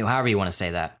 however you want to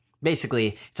say that.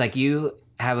 Basically, it's like you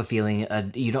have a feeling,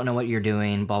 you don't know what you're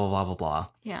doing, blah blah blah blah blah.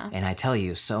 Yeah. And I tell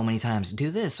you so many times, do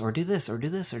this or do this or do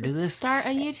this or do this. Start a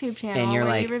YouTube channel and you're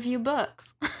where like, you review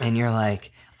books. And you're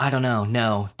like, I don't know,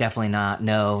 no, definitely not,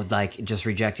 no, like just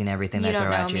rejecting everything they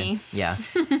throw at you. Me. Yeah.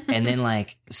 And then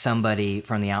like somebody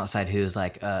from the outside who's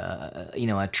like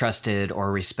a trusted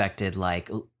or respected like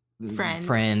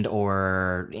friend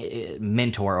or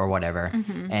mentor or whatever,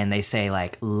 and they say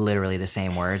like literally the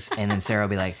same words, and then Sarah will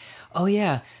be like, oh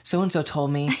yeah, so and so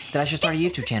told me that I should start a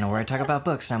YouTube channel where I talk about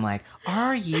books, and I'm like,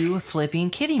 are you flipping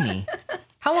kidding me?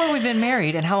 How long have we been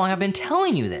married, and how long have I been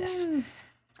telling you this?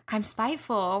 I'm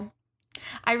spiteful.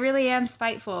 I really am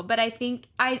spiteful, but I think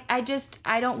I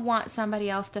don't want somebody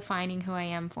else defining who I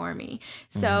am for me.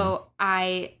 So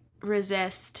I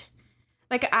resist.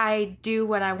 Like, I do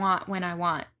what I want when I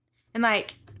want. And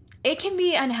like, it can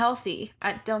be unhealthy.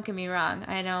 Don't get me wrong.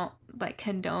 I don't like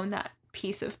condone that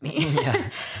piece of me.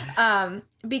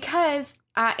 Because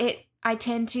I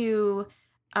tend to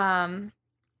kind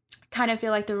of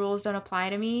feel like the rules don't apply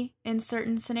to me in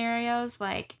certain scenarios.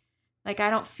 Like I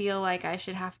don't feel like I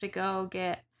should have to go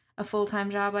get a full-time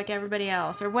job like everybody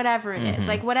else or whatever it is.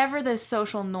 Like whatever the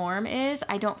social norm is,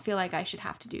 I don't feel like I should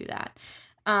have to do that.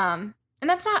 And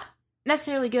that's not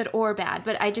necessarily good or bad,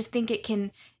 but I just think it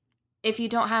can, if you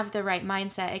don't have the right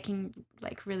mindset, it can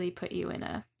like really put you in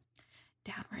a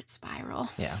downward spiral.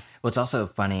 Yeah. What's also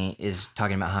funny is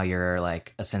talking about how you're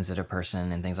like a sensitive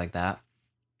person and things like that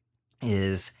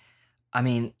is, I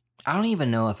mean, I don't even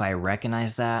know if I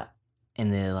recognize that in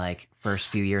the like first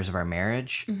few years of our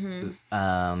marriage.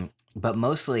 But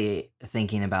mostly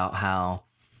thinking about how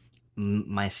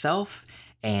myself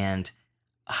and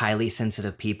highly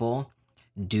sensitive people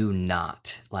do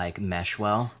not like mesh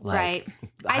well. Like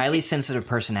highly sensitive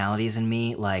personalities in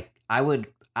me, like I would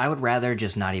rather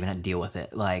just not even have to deal with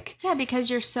it. Like, yeah, because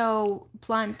you're so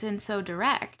blunt and so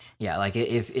direct. Yeah, like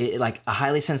if like a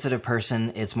highly sensitive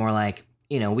person, it's more like,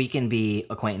 you know, we can be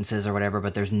acquaintances or whatever,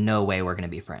 but there's no way we're going to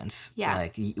be friends. Yeah.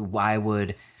 Like, why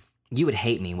would you would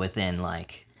hate me within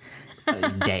like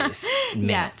days,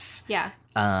 minutes. Yeah.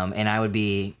 And I would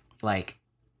be like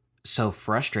so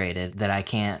frustrated that I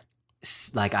can't,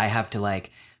 like, I have to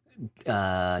like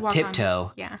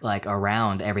tiptoe like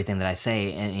around everything that I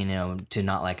say, and you know, to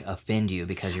not like offend you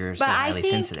because you're so highly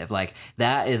sensitive. Like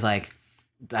that is like,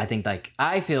 I think like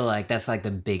I feel like that's like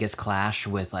the biggest clash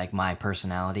with like my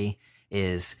personality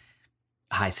is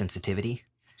high sensitivity.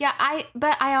 Yeah,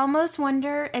 but I almost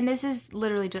wonder, and this is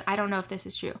literally just, I don't know if this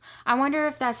is true. I wonder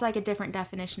if that's like a different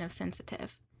definition of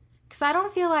sensitive. Because I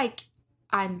don't feel like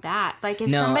I'm that. Like if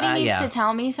somebody needs to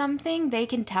tell me something, they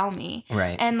can tell me.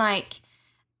 Right. And like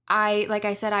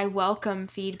I said, I welcome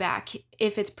feedback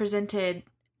if it's presented,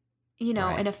 you know,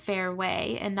 in a fair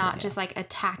way and not just like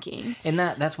attacking. And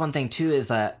that's one thing too, is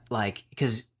that like,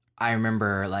 because I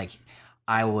remember like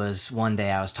one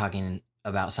day I was talking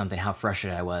about something, how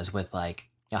frustrated I was with like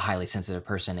a highly sensitive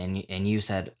person, and you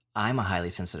said I'm a highly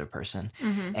sensitive person,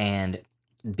 and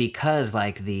because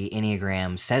like the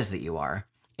Enneagram says that you are,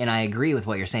 and I agree with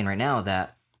what you're saying right now,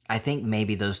 that I think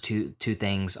maybe those two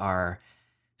things are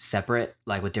separate,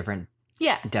 like with different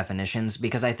definitions,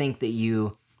 because I think that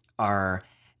you are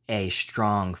a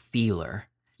strong feeler,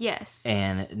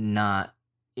 and not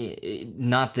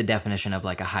the definition of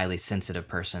like a highly sensitive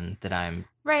person that I'm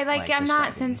right. Like I'm describing.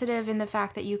 not sensitive in the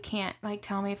fact that you can't like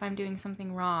tell me if I'm doing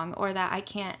something wrong, or that I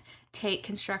can't take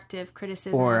constructive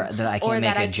criticism, or that I can't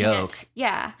make a joke.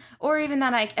 Or even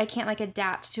that I can't like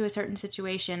adapt to a certain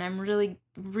situation. I'm really,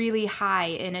 really high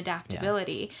in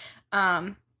adaptability.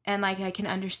 And like I can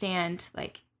understand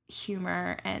like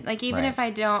humor, and like even if I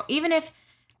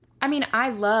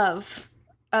love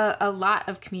a lot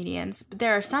of comedians, but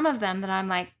there are some of them that I'm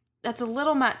like, that's a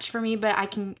little much for me, but I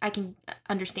can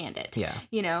understand it. Yeah.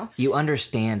 You know? You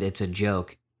understand it's a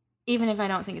joke. Even if I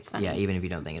don't think it's funny. Yeah, even if you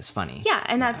don't think it's funny. Yeah,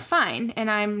 and that's fine.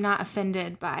 And I'm not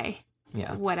offended by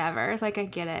whatever. Like, I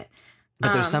get it.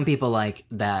 But there's some people like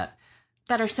that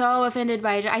are so offended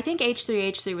by it. I think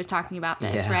H3H3 was talking about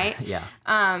this, right? Yeah.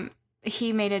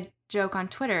 He made a joke on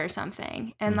Twitter or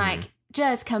something, and like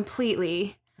just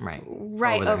completely right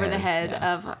over the head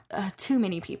of too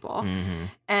many people.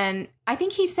 And I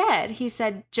think he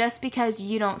said just because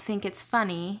you don't think it's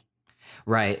funny.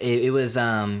 Right. It was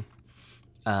so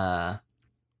I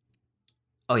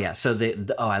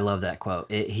love that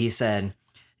quote. He said,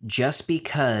 just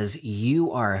because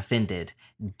you are offended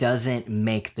doesn't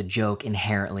make the joke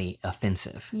inherently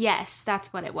offensive. Yes,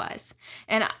 that's what it was.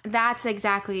 And that's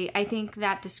exactly, I think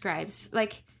that describes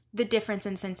like the difference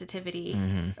in sensitivity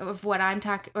of what I'm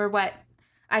talking, or what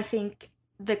I think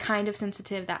the kind of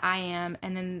sensitive that I am,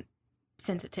 and then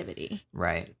sensitivity.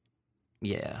 Right.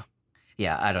 Yeah.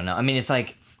 Yeah. I don't know. I mean, it's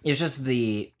like, it's just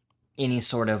any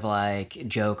sort of like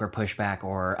joke or pushback,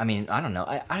 or, I mean, I don't know.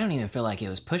 I don't even feel like it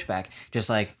was pushback. Just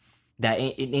like that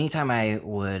anytime I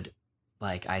would,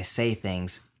 like, I say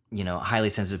things, you know, highly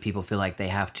sensitive people feel like they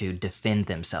have to defend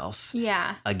themselves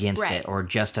against it, or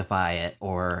justify it,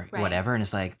 or whatever. And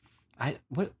it's like,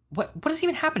 what is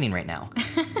even happening right now?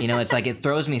 You know, it's like, it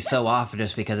throws me so off,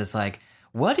 just because it's like,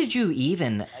 what did you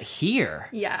even hear?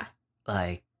 Yeah.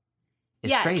 Like,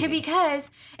 it's crazy. Because,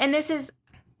 and this is,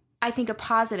 I think, a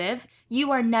positive, you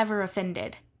are never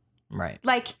offended. Right.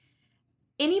 Like,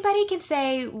 anybody can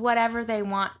say whatever they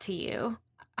want to you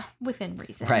within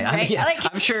reason. Right. I mean, like,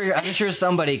 I'm sure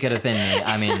somebody could offend me.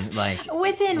 I mean, like,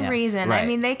 within reason. Right. I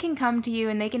mean, they can come to you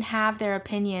and they can have their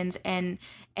opinions, and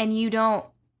you don't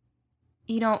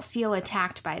feel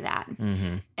attacked by that.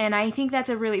 Mm-hmm. And I think that's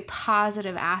a really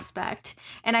positive aspect.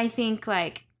 And I think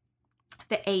like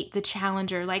the 8, the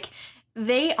challenger, like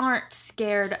they aren't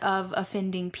scared of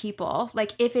offending people.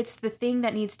 Like if it's the thing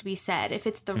that needs to be said, if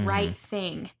it's the right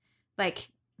thing, like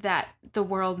that the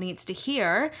world needs to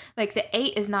hear, like the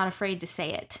 8 is not afraid to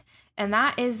say it. And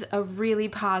that is a really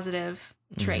positive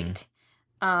trait.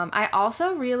 I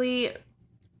also really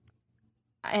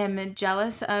am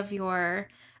jealous of your,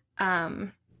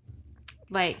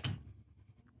 like,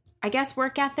 I guess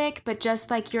work ethic, but just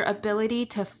like your ability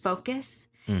to focus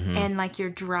and like your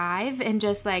drive and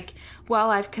just like,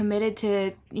 well, I've committed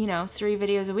to, 3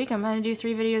 videos a week. I'm going to do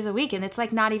 3 videos a week. And it's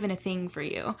like not even a thing for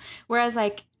you. Whereas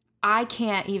like, I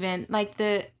can't even, like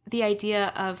the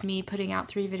idea of me putting out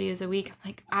 3 videos a week, I'm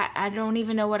like, I don't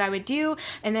even know what I would do.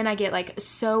 And then I get like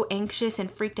so anxious and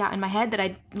freaked out in my head that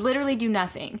I literally do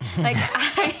nothing. Like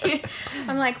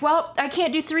I'm like, well, I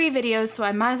can't do 3 videos, so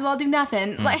I might as well do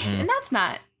nothing. Like, and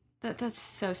that's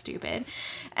so stupid.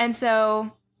 And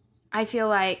so I feel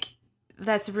like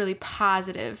that's really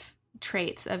positive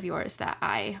traits of yours that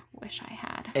I wish I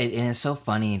had. And it's so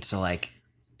funny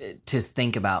to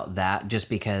think about that, just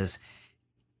because,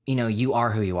 you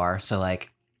are who you are. So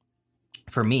like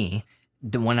for me,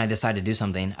 when I decide to do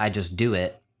something, I just do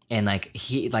it. And like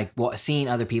seeing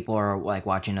other people or like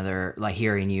watching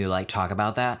hearing you like talk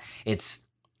about that, it's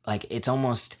like, it's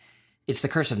the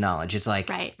curse of knowledge. It's like,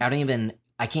 right.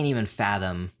 I can't even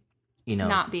fathom,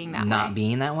 not being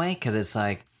that way. Cause it's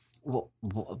like, well,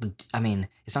 I mean,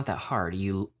 it's not that hard.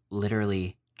 You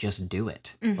literally just do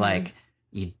it. Like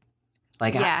you,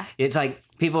 like, yeah. It's like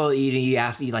people, you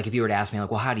ask, like, if you were to ask me,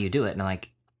 like, well, how do you do it? And like,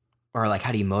 or like,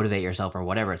 how do you motivate yourself or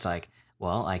whatever? It's like,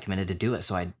 well, I committed to do it,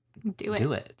 so I do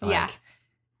it. Like,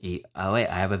 oh, wait,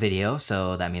 I have a video,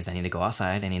 so that means I need to go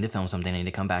outside. I need to film something. I need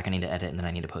to come back. I need to edit, and then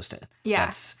I need to post it.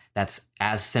 Yeah. That's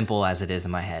as simple as it is in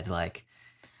my head. Like,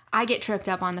 I get tripped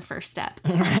up on the first step.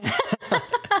 But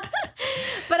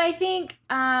I think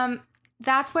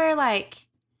that's where, like,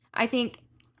 I think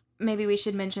maybe we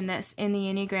should mention this in the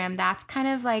Enneagram. That's kind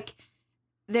of like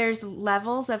there's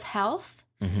levels of health.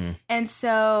 And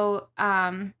so,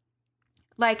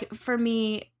 like for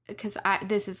me, because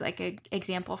this is like an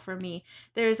example for me,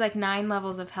 there's like 9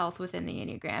 levels of health within the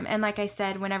Enneagram. And like I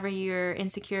said, whenever you're in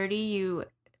security, you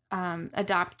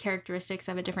adopt characteristics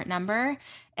of a different number.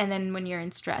 And then when you're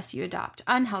in stress, you adopt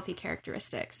unhealthy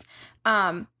characteristics.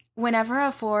 Whenever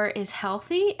a 4 is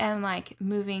healthy and like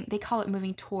moving, they call it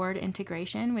moving toward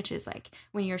integration, which is like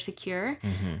when you're secure,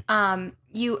 I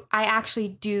actually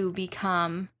do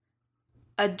become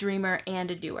a dreamer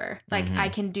and a doer. Like I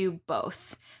can do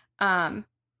both.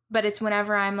 But it's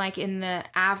whenever I'm like in the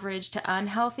average to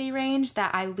unhealthy range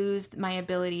that I lose my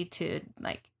ability to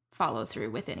like follow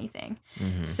through with anything.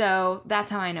 So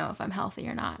that's how I know if I'm healthy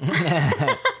or not,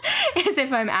 is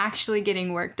if I'm actually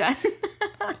getting work done.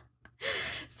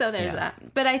 So there's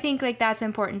that. But I think like that's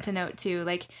important to note too,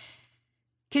 like,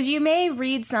 because you may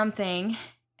read something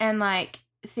and like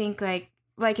think like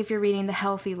if you're reading the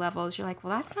healthy levels, you're like,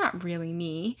 well, that's not really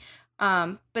me.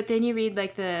 But then you read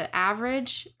like the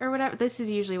average or whatever. This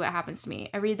is usually what happens to me.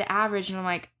 I read the average and I'm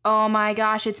like, oh my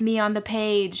gosh, it's me on the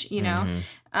page, you know?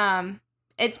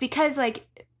 It's because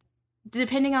like,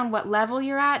 depending on what level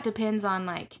you're at, depends on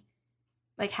like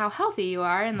how healthy you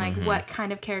are and like what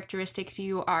kind of characteristics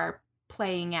you are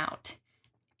playing out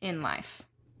in life.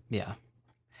 Yeah.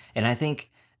 And I think,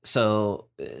 so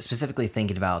specifically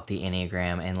thinking about the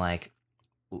Enneagram and like,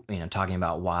 talking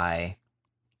about why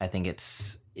I think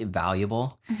it's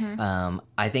valuable.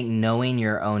 I think knowing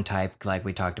your own type, like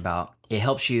we talked about, it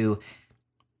helps you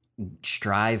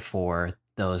strive for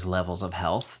those levels of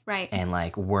health, right? And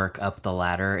like work up the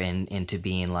ladder and into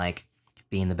being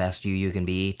the best you can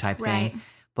be type thing.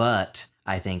 But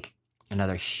I think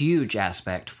another huge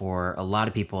aspect for a lot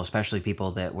of people, especially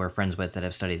people that we're friends with that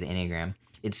have studied the Enneagram,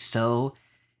 it's so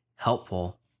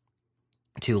helpful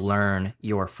to learn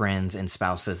your friends and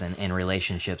spouses and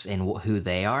relationships and who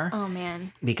they are. Oh,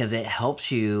 man. Because it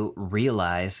helps you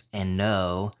realize and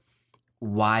know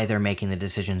why they're making the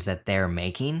decisions that they're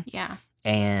making. Yeah.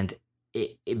 And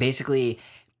it basically,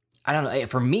 I don't know,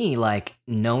 for me, like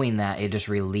knowing that, it just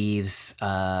relieves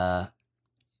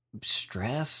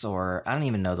stress, or I don't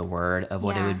even know the word of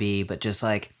what it would be, but just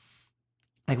like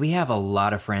we have a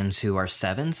lot of friends who are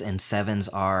 7s, and 7s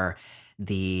are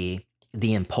the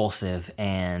impulsive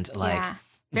and like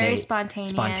very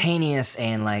spontaneous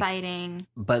and like exciting,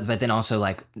 but then also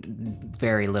like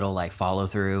very little like follow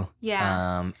through.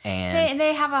 And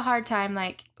they have a hard time,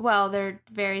 like, well, they're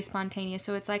very spontaneous,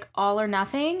 so it's like all or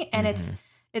nothing, and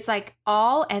it's like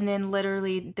all, and then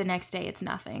literally the next day it's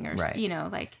nothing, or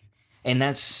like, And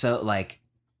that's so like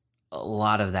a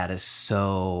lot of that is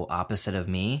so opposite of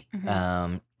me.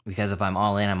 Because if I'm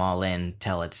all in, I'm all in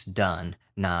till it's done.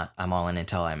 Not I'm all in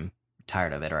until I'm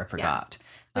tired of it or I forgot.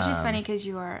 Which is funny because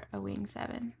you are a wing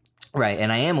 7. Right.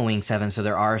 And I am a wing 7. So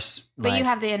there are. But you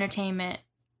have the entertainment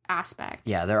aspect.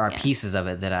 Yeah, there are pieces of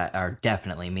it that are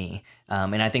definitely me.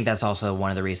 And I think that's also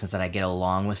one of the reasons that I get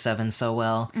along with 7 so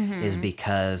well is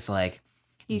because like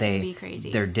you can be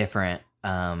crazy. They're different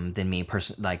than me.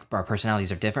 Like our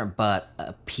personalities are different, but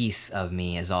a piece of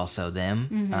me is also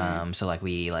them. So like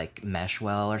we like mesh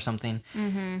well or something.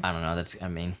 I don't know.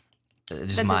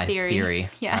 That's my theory.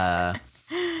 Yeah.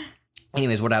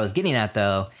 Anyways, what I was getting at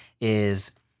though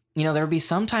is, there would be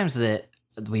sometimes that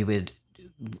we would,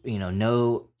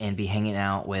 know and be hanging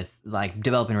out with like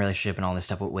developing a relationship and all this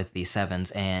stuff with these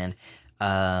 7s. And,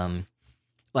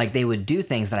 like they would do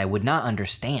things that I would not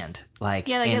understand.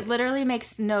 It literally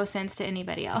makes no sense to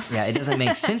anybody else. Yeah, it doesn't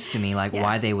make sense to me, like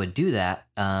why they would do that.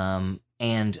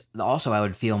 And also I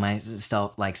would feel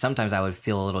myself, like sometimes I would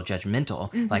feel a little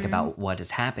judgmental, like about what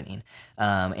is happening.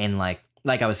 And like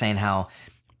I was saying how,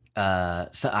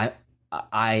 so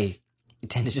I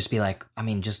tend to just be like,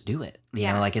 just do it. You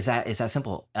know, like, is that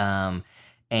simple?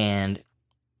 And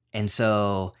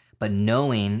so, but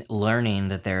learning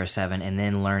that they're a 7 and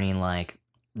then learning like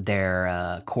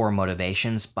their core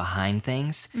motivations behind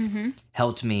things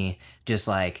helped me just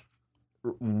like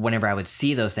whenever I would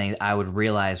see those things, I would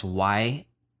realize why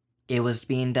it was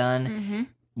being done,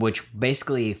 which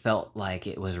basically felt like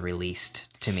it was released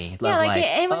to me. Yeah, like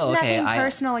it was nothing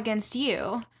personal against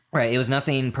you. Right. It was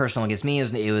nothing personal against me.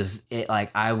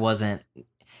 I wasn't,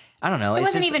 I don't know. It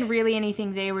wasn't even really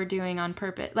anything they were doing on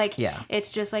purpose. Like,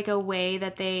 it's just like a way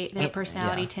that their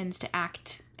personality tends to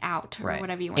act out or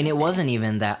whatever you want to say. And it wasn't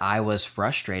even that I was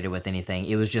frustrated with anything.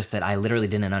 It was just that I literally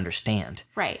didn't understand.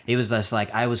 Right. It was just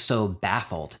like, I was so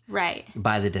baffled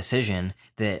by the decision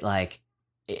that like,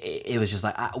 it was just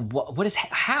like, what is,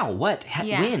 how, what,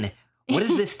 when, what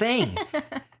is this thing?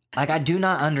 Like, I do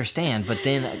not understand. But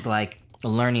then like,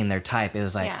 learning their type, it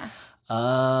was like,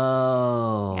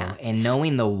 and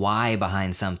knowing the why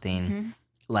behind something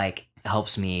like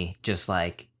helps me just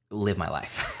like live my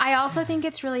life. I also think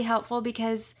it's really helpful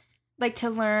because like to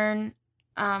learn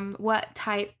what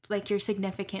type like your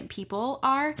significant people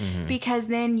are, because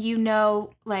then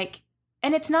like,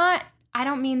 and it's not, I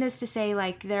don't mean this to say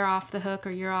like they're off the hook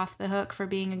or you're off the hook for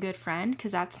being a good friend,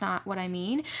 because that's not what I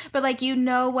mean, but like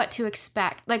what to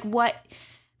expect, like what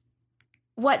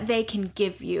they can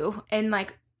give you, and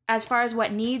like as far as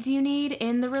what needs you need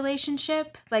in the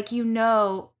relationship, like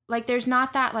like there's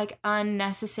not that like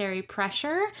unnecessary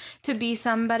pressure to be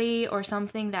somebody or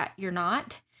something that you're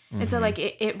not. And so like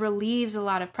it relieves a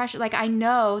lot of pressure. Like I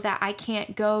know that I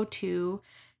can't go to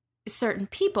certain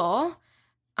people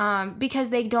because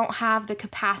they don't have the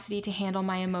capacity to handle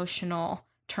my emotional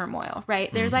turmoil,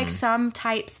 right? There's like some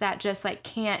types that just like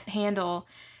can't handle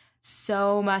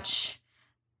so much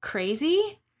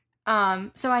crazy.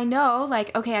 So I know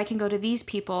like, okay, I can go to these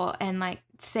people and like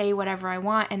say whatever I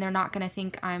want and they're not going to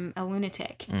think I'm a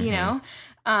lunatic, you know?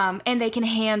 And they can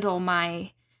handle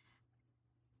my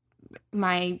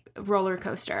roller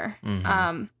coaster.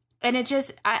 And it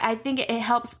just, I think it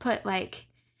helps put like,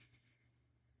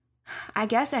 I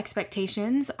guess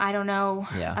expectations, I don't know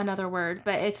another word,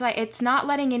 but it's like, it's not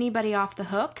letting anybody off the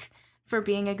hook for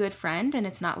being a good friend, and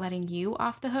it's not letting you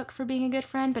off the hook for being a good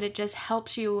friend, but it just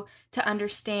helps you to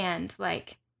understand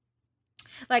like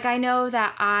I know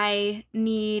that I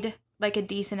need like a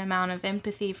decent amount of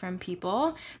empathy from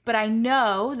people, but I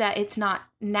know that it's not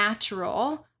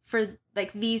natural for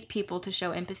like these people to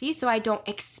show empathy, so I don't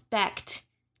expect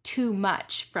too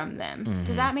much from them.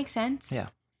 Does that make sense? Yeah.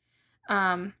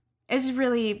 That's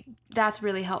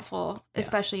really helpful,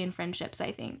 especially in friendships,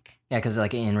 I think. Yeah, because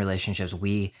like in relationships,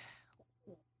 we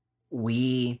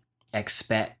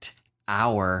expect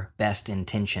our best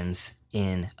intentions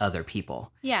in other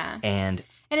people. Yeah. And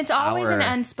it's always an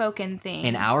unspoken thing.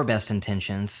 And our best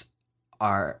intentions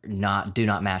do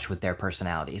not match with their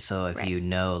personality. So if you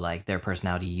know like their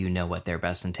personality, you know what their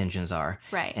best intentions are.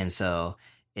 Right. And so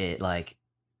it like,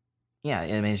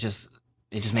 it just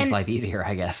makes life easier,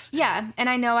 I guess. Yeah. And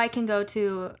I know I can go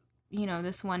to,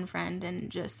 this one friend and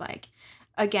just like,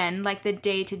 again, like the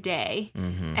day to day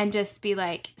and just be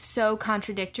like so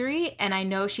contradictory. And I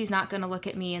know she's not going to look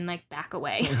at me and like back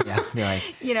away. Be like,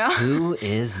 who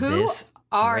is this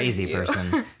crazy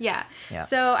person? Yeah.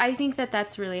 So I think that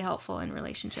that's really helpful in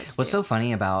relationships. What's so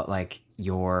funny about like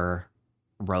your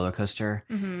roller coaster?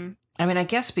 I mean, I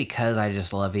guess because I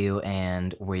just love you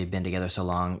and we've been together so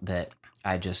long that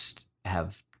I just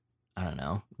have, I don't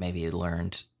know, maybe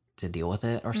learned to deal with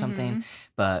it or something.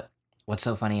 But what's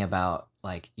so funny about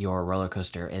like your roller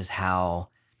coaster is how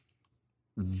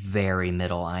very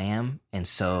middle I am, and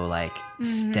so like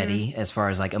steady as far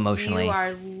as like emotionally. You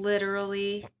are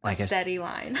literally like a steady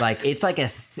line. Like it's like a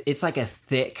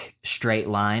thick straight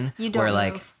line. You don't where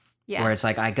like move. Yeah. where it's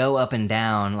like I go up and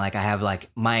down. Like I have like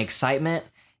my excitement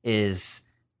is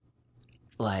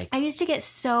like I used to get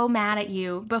so mad at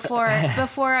you before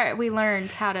we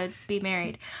learned how to be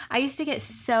married. I used to get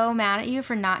so mad at you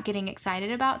for not getting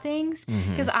excited about things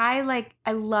because I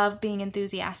love being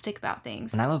enthusiastic about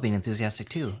things. And I love being enthusiastic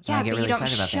too. Yeah, I get but really you don't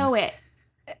excited about show things.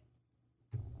 it.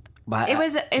 But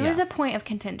It was a point of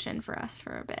contention for us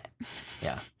for a bit.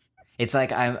 Yeah, it's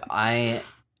like I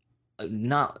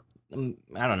not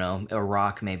I don't know, a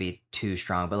rock maybe too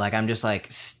strong, but like I'm just like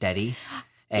steady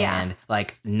and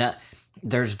like not.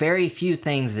 There's very few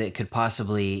things that could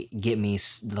possibly get me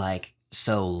like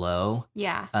so low.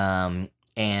 Yeah.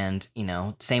 And you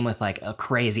know, same with like a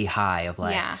crazy high of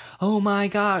like, Yeah. oh my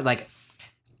god, like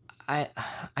I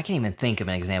can't even think of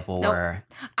an example where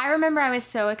I remember I was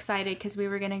so excited because we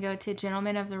were going to go to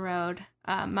Gentlemen of the Road,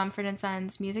 Mumford and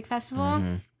Sons Music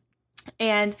Festival,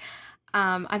 and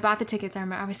I bought the tickets. I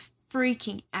remember I was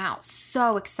freaking out,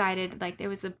 so excited. Like it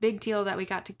was a big deal that we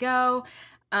got to go.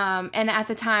 And at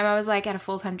the time I was like at a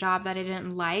full-time job that I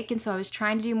didn't like. And so I was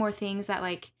trying to do more things that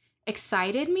like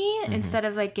excited me instead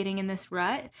of like getting in this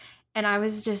rut. And I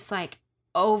was just like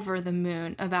over the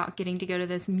moon about getting to go to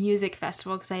this music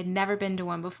festival because I had never been to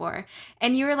one before.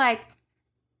 And you were like,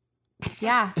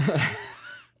 yeah,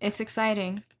 it's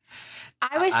exciting.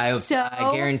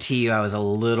 I guarantee you I was a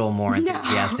little more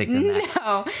enthusiastic than that.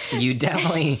 No. You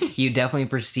definitely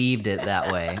perceived it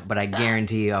that way, but I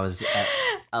guarantee you I was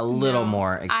a little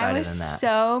more excited than that. I was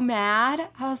so mad.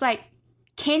 I was like,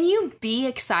 can you be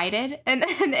excited? And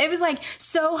it was like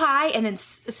so high and then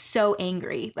so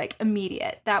angry, like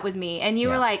immediate. That was me. And you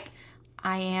were like,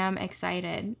 I am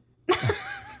excited.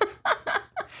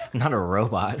 Not a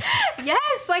robot.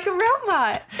 Yes, like a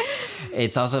robot.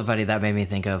 It's also funny, that made me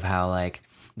think of how like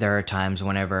there are times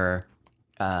whenever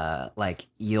like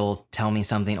you'll tell me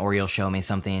something or you'll show me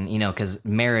something, you know, because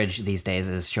marriage these days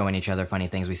is showing each other funny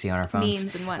things we see on our phones,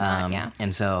 memes and whatnot. Yeah.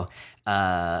 And so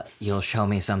you'll show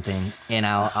me something and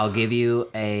I'll give you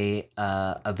a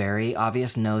very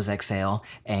obvious nose exhale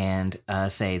and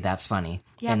say that's funny.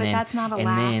 Yeah, and but then, that's not a and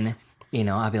laugh. then you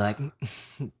know, I'll be like,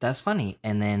 that's funny.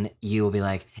 And then you will be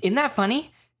like, isn't that funny?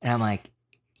 And I'm like,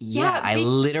 yeah, I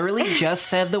literally just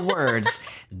said the words,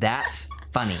 that's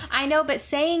funny. I know, but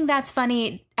saying that's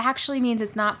funny actually means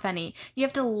it's not funny. You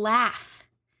have to laugh.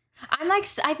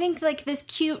 I think like this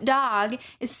cute dog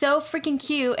is so freaking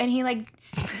cute and he like,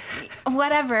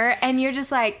 whatever. And you're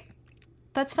just like,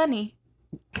 that's funny.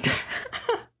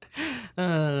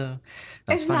 That's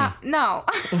it's funny. not, no.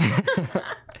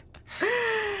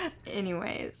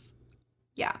 Anyways,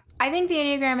 yeah, I think the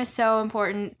Enneagram is so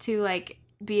important to like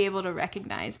be able to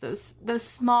recognize those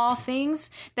small things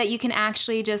that you can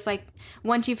actually just like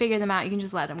once you figure them out, you can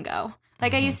just let them go.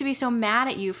 Like I used to be so mad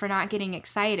at you for not getting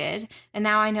excited, and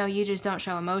now I know you just don't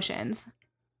show emotions.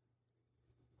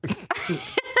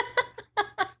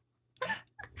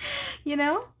 You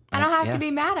know, I don't have to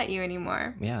be mad at you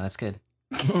anymore. Yeah, that's good.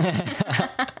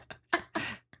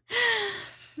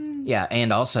 Yeah,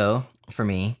 and also for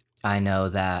me, I know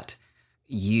that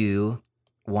you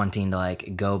wanting to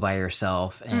like go by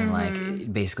yourself and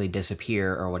like basically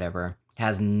disappear or whatever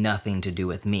has nothing to do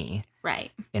with me.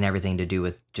 Right. And everything to do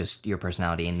with just your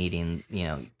personality and needing, you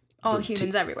know, all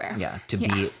humans everywhere. Yeah, to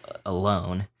be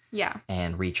alone. Yeah.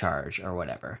 And recharge or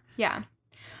whatever. Yeah.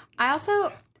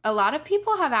 A lot of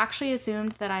people have actually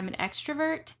assumed that I'm an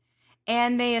extrovert,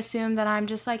 and they assume that I'm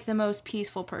just like the most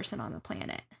peaceful person on the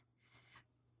planet,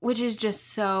 which is just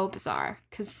so bizarre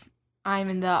because I'm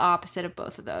in the opposite of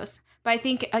both of those. But I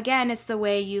think, again, it's the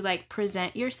way you like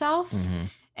present yourself.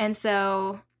 And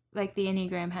so like the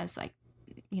Enneagram has like,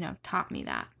 you know, taught me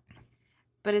that.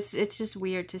 But it's just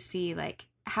weird to see like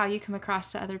how you come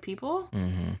across to other people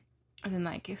and then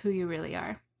like who you really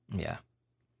are. Yeah.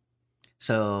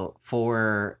 So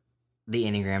for the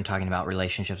Enneagram, talking about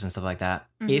relationships and stuff like that,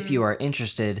 if you are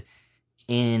interested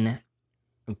in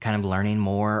kind of learning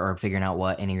more or figuring out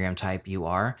what Enneagram type you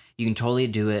are, you can totally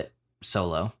do it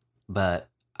solo, but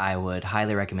I would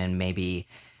highly recommend maybe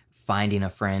finding a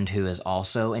friend who is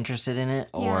also interested in it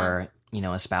or, you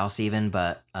know, a spouse even,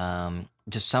 but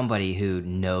just somebody who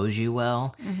knows you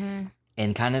well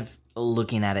and kind of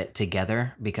looking at it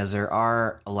together, because there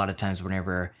are a lot of times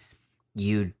whenever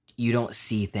you don't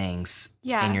see things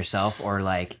in yourself, or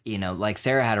like, you know, like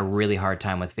Sarah had a really hard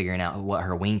time with figuring out what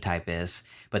her wing type is,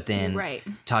 but then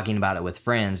talking about it with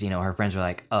friends, you know, her friends were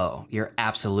like, oh, you're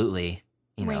absolutely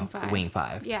wing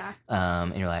five. Yeah.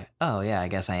 And you're like, oh yeah, I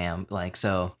guess I am. Like,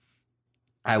 so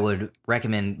I would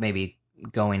recommend maybe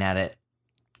going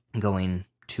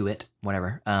to it,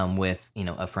 whatever, with,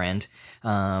 a friend.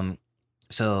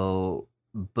 So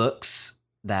books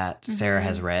that Sarah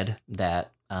has read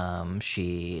that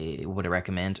she would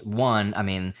recommend. One, I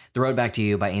mean, The Road Back to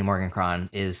You by Ian Morgan Cron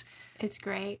is... It's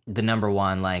great. The number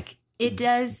one, like... It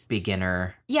does...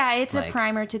 Beginner... Yeah, it's a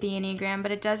primer to the Enneagram,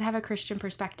 but it does have a Christian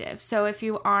perspective. So if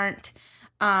you aren't...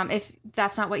 if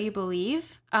that's not what you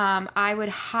believe, I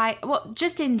would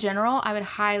just in general, I would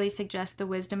highly suggest The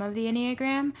Wisdom of the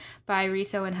Enneagram by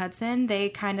Riso and Hudson. They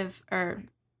kind of...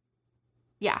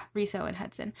 Riso and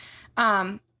Hudson.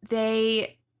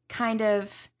 They kind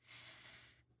of...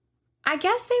 I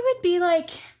guess they would be like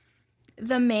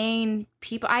the main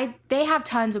people. They have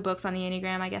tons of books on the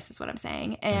Enneagram, I guess is what I'm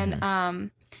saying.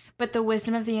 And but The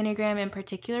Wisdom of the Enneagram in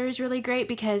particular is really great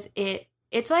because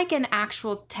it's like an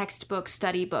actual textbook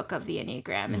study book of the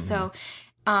Enneagram. And so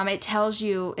it tells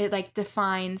you, it like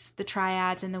defines the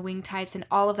triads and the wing types and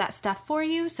all of that stuff for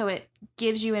you. So it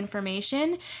gives you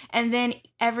information. And then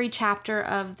every chapter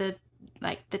of the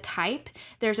type,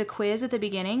 there's a quiz at the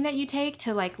beginning that you take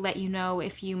to like let you know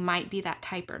if you might be that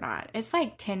type or not. It's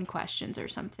like 10 questions or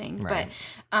something. Right.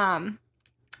 But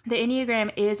the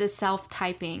Enneagram is a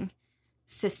self-typing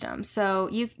system.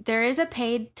 So there is a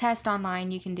paid test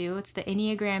online you can do. It's the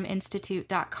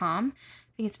EnneagramInstitute.com.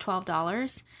 I think it's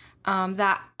 $12.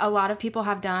 That a lot of people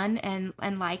have done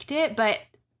and liked it, but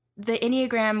the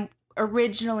Enneagram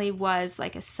originally was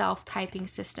like a self-typing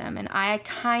system, and I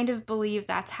kind of believe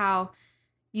that's how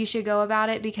you should go about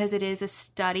it because it is a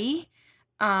study.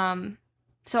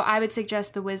 So I would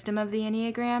suggest The Wisdom of the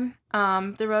Enneagram.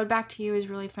 The Road Back to You is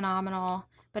really phenomenal,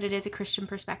 but it is a Christian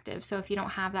perspective. So if you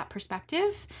don't have that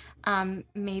perspective,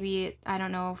 maybe, I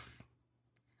don't know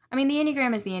the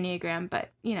Enneagram is the Enneagram, but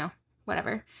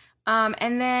whatever.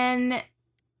 And then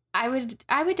I would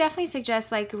definitely suggest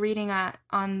like reading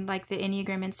on like the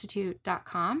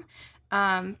EnneagramInstitute.com.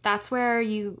 That's where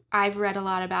I've read a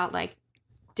lot about like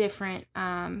different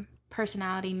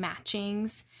personality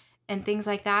matchings and things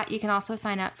like that. You can also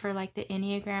sign up for like the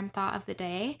Enneagram Thought of the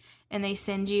Day, and they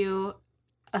send you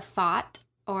a thought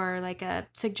or like a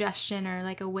suggestion or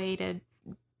like a way to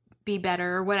be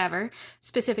better or whatever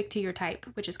specific to your type,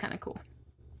 which is kind of cool.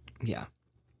 Yeah.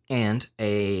 And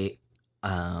a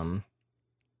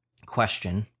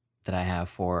question that I have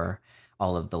for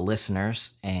all of the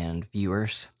listeners and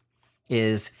viewers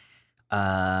is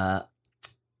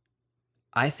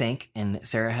I think, and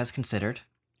Sarah has considered,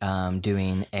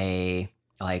 doing a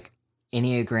like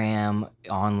Enneagram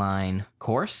online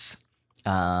course,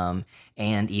 and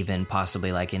even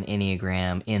possibly like an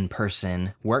Enneagram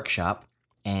in-person workshop.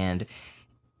 And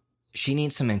she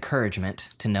needs some encouragement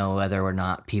to know whether or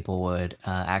not people would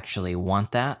actually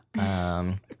want that.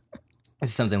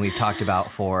 It's something we've talked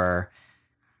about for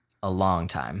a long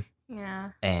time.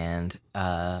 Yeah. And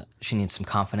she needs some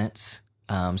confidence.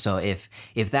 So if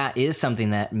that is something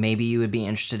that maybe you would be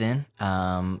interested in,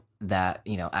 that,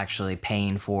 actually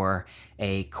paying for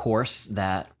a course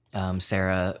that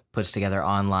Sarah puts together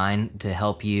online to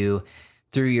help you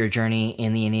through your journey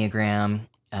in the Enneagram,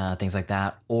 things like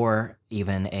that, or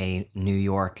even a New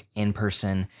York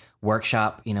in-person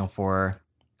workshop, for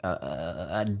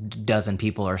a dozen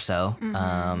people or so,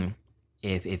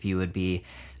 if you would be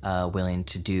willing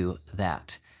to do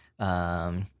that.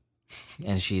 And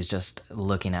she's just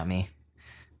looking at me.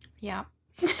 Yeah.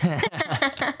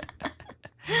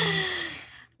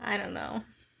 I don't know.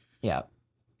 Yeah.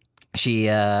 She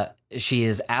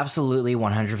is absolutely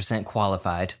 100%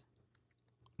 qualified,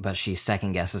 but she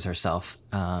second guesses herself.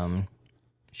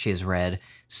 She has read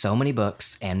so many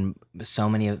books and so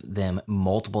many of them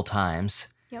multiple times.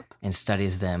 Yep. And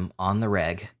studies them on the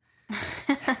reg.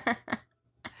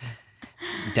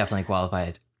 Definitely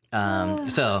qualified.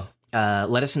 So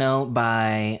let us know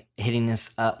by hitting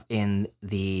us up in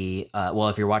the,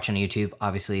 if you're watching on YouTube,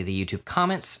 obviously the YouTube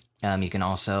comments. You can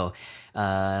also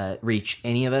reach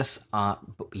any of us,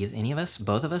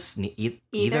 both of us,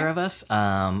 either of us,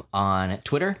 on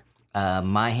Twitter.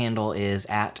 My handle is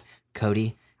at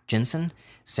Cody Jensen.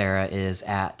 Sarah is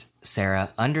at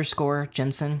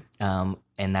Sarah_Jensen.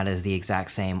 And that is the exact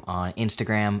same on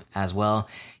Instagram as well.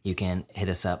 You can hit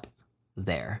us up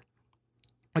there,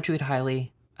 which we would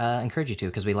highly encourage you to,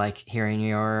 because we like hearing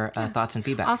your thoughts and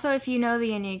feedback. Also, if you know the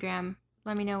Enneagram,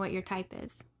 let me know what your type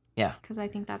is. Yeah, because I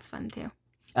think that's fun too.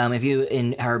 If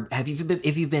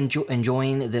you've been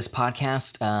enjoying this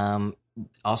podcast,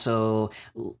 also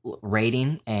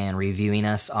rating and reviewing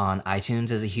us on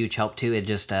iTunes is a huge help too. It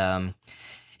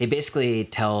It basically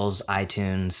tells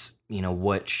iTunes,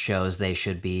 what shows they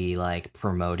should be like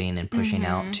promoting and pushing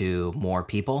out to more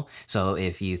people. So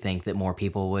if you think that more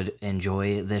people would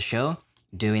enjoy this show,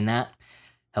 doing that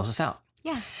helps us out.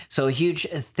 Yeah. So a huge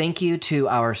thank you to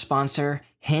our sponsor,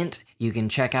 Hint. You can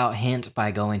check out Hint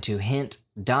by going to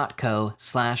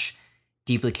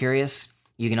hint.co/deeplycurious.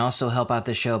 You can also help out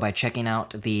the show by checking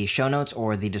out the show notes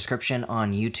or the description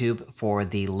on YouTube for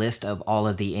the list of all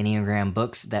of the Enneagram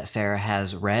books that Sarah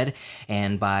has read.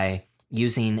 And by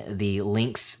using the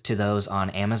links to those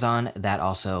on Amazon, that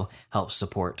also helps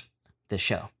support the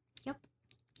show. Yep.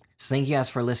 So thank you guys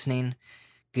for listening.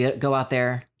 Go out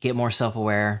there, get more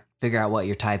self-aware, figure out what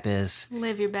your type is.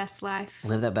 Live your best life.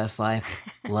 Live that best life.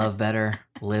 Love better.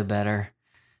 Live better.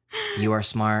 You are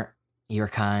smart. You're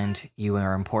kind. You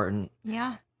are important.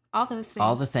 Yeah. All those things.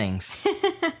 All the things.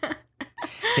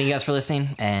 Thank you guys for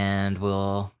listening, and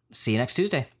we'll see you next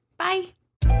Tuesday. Bye.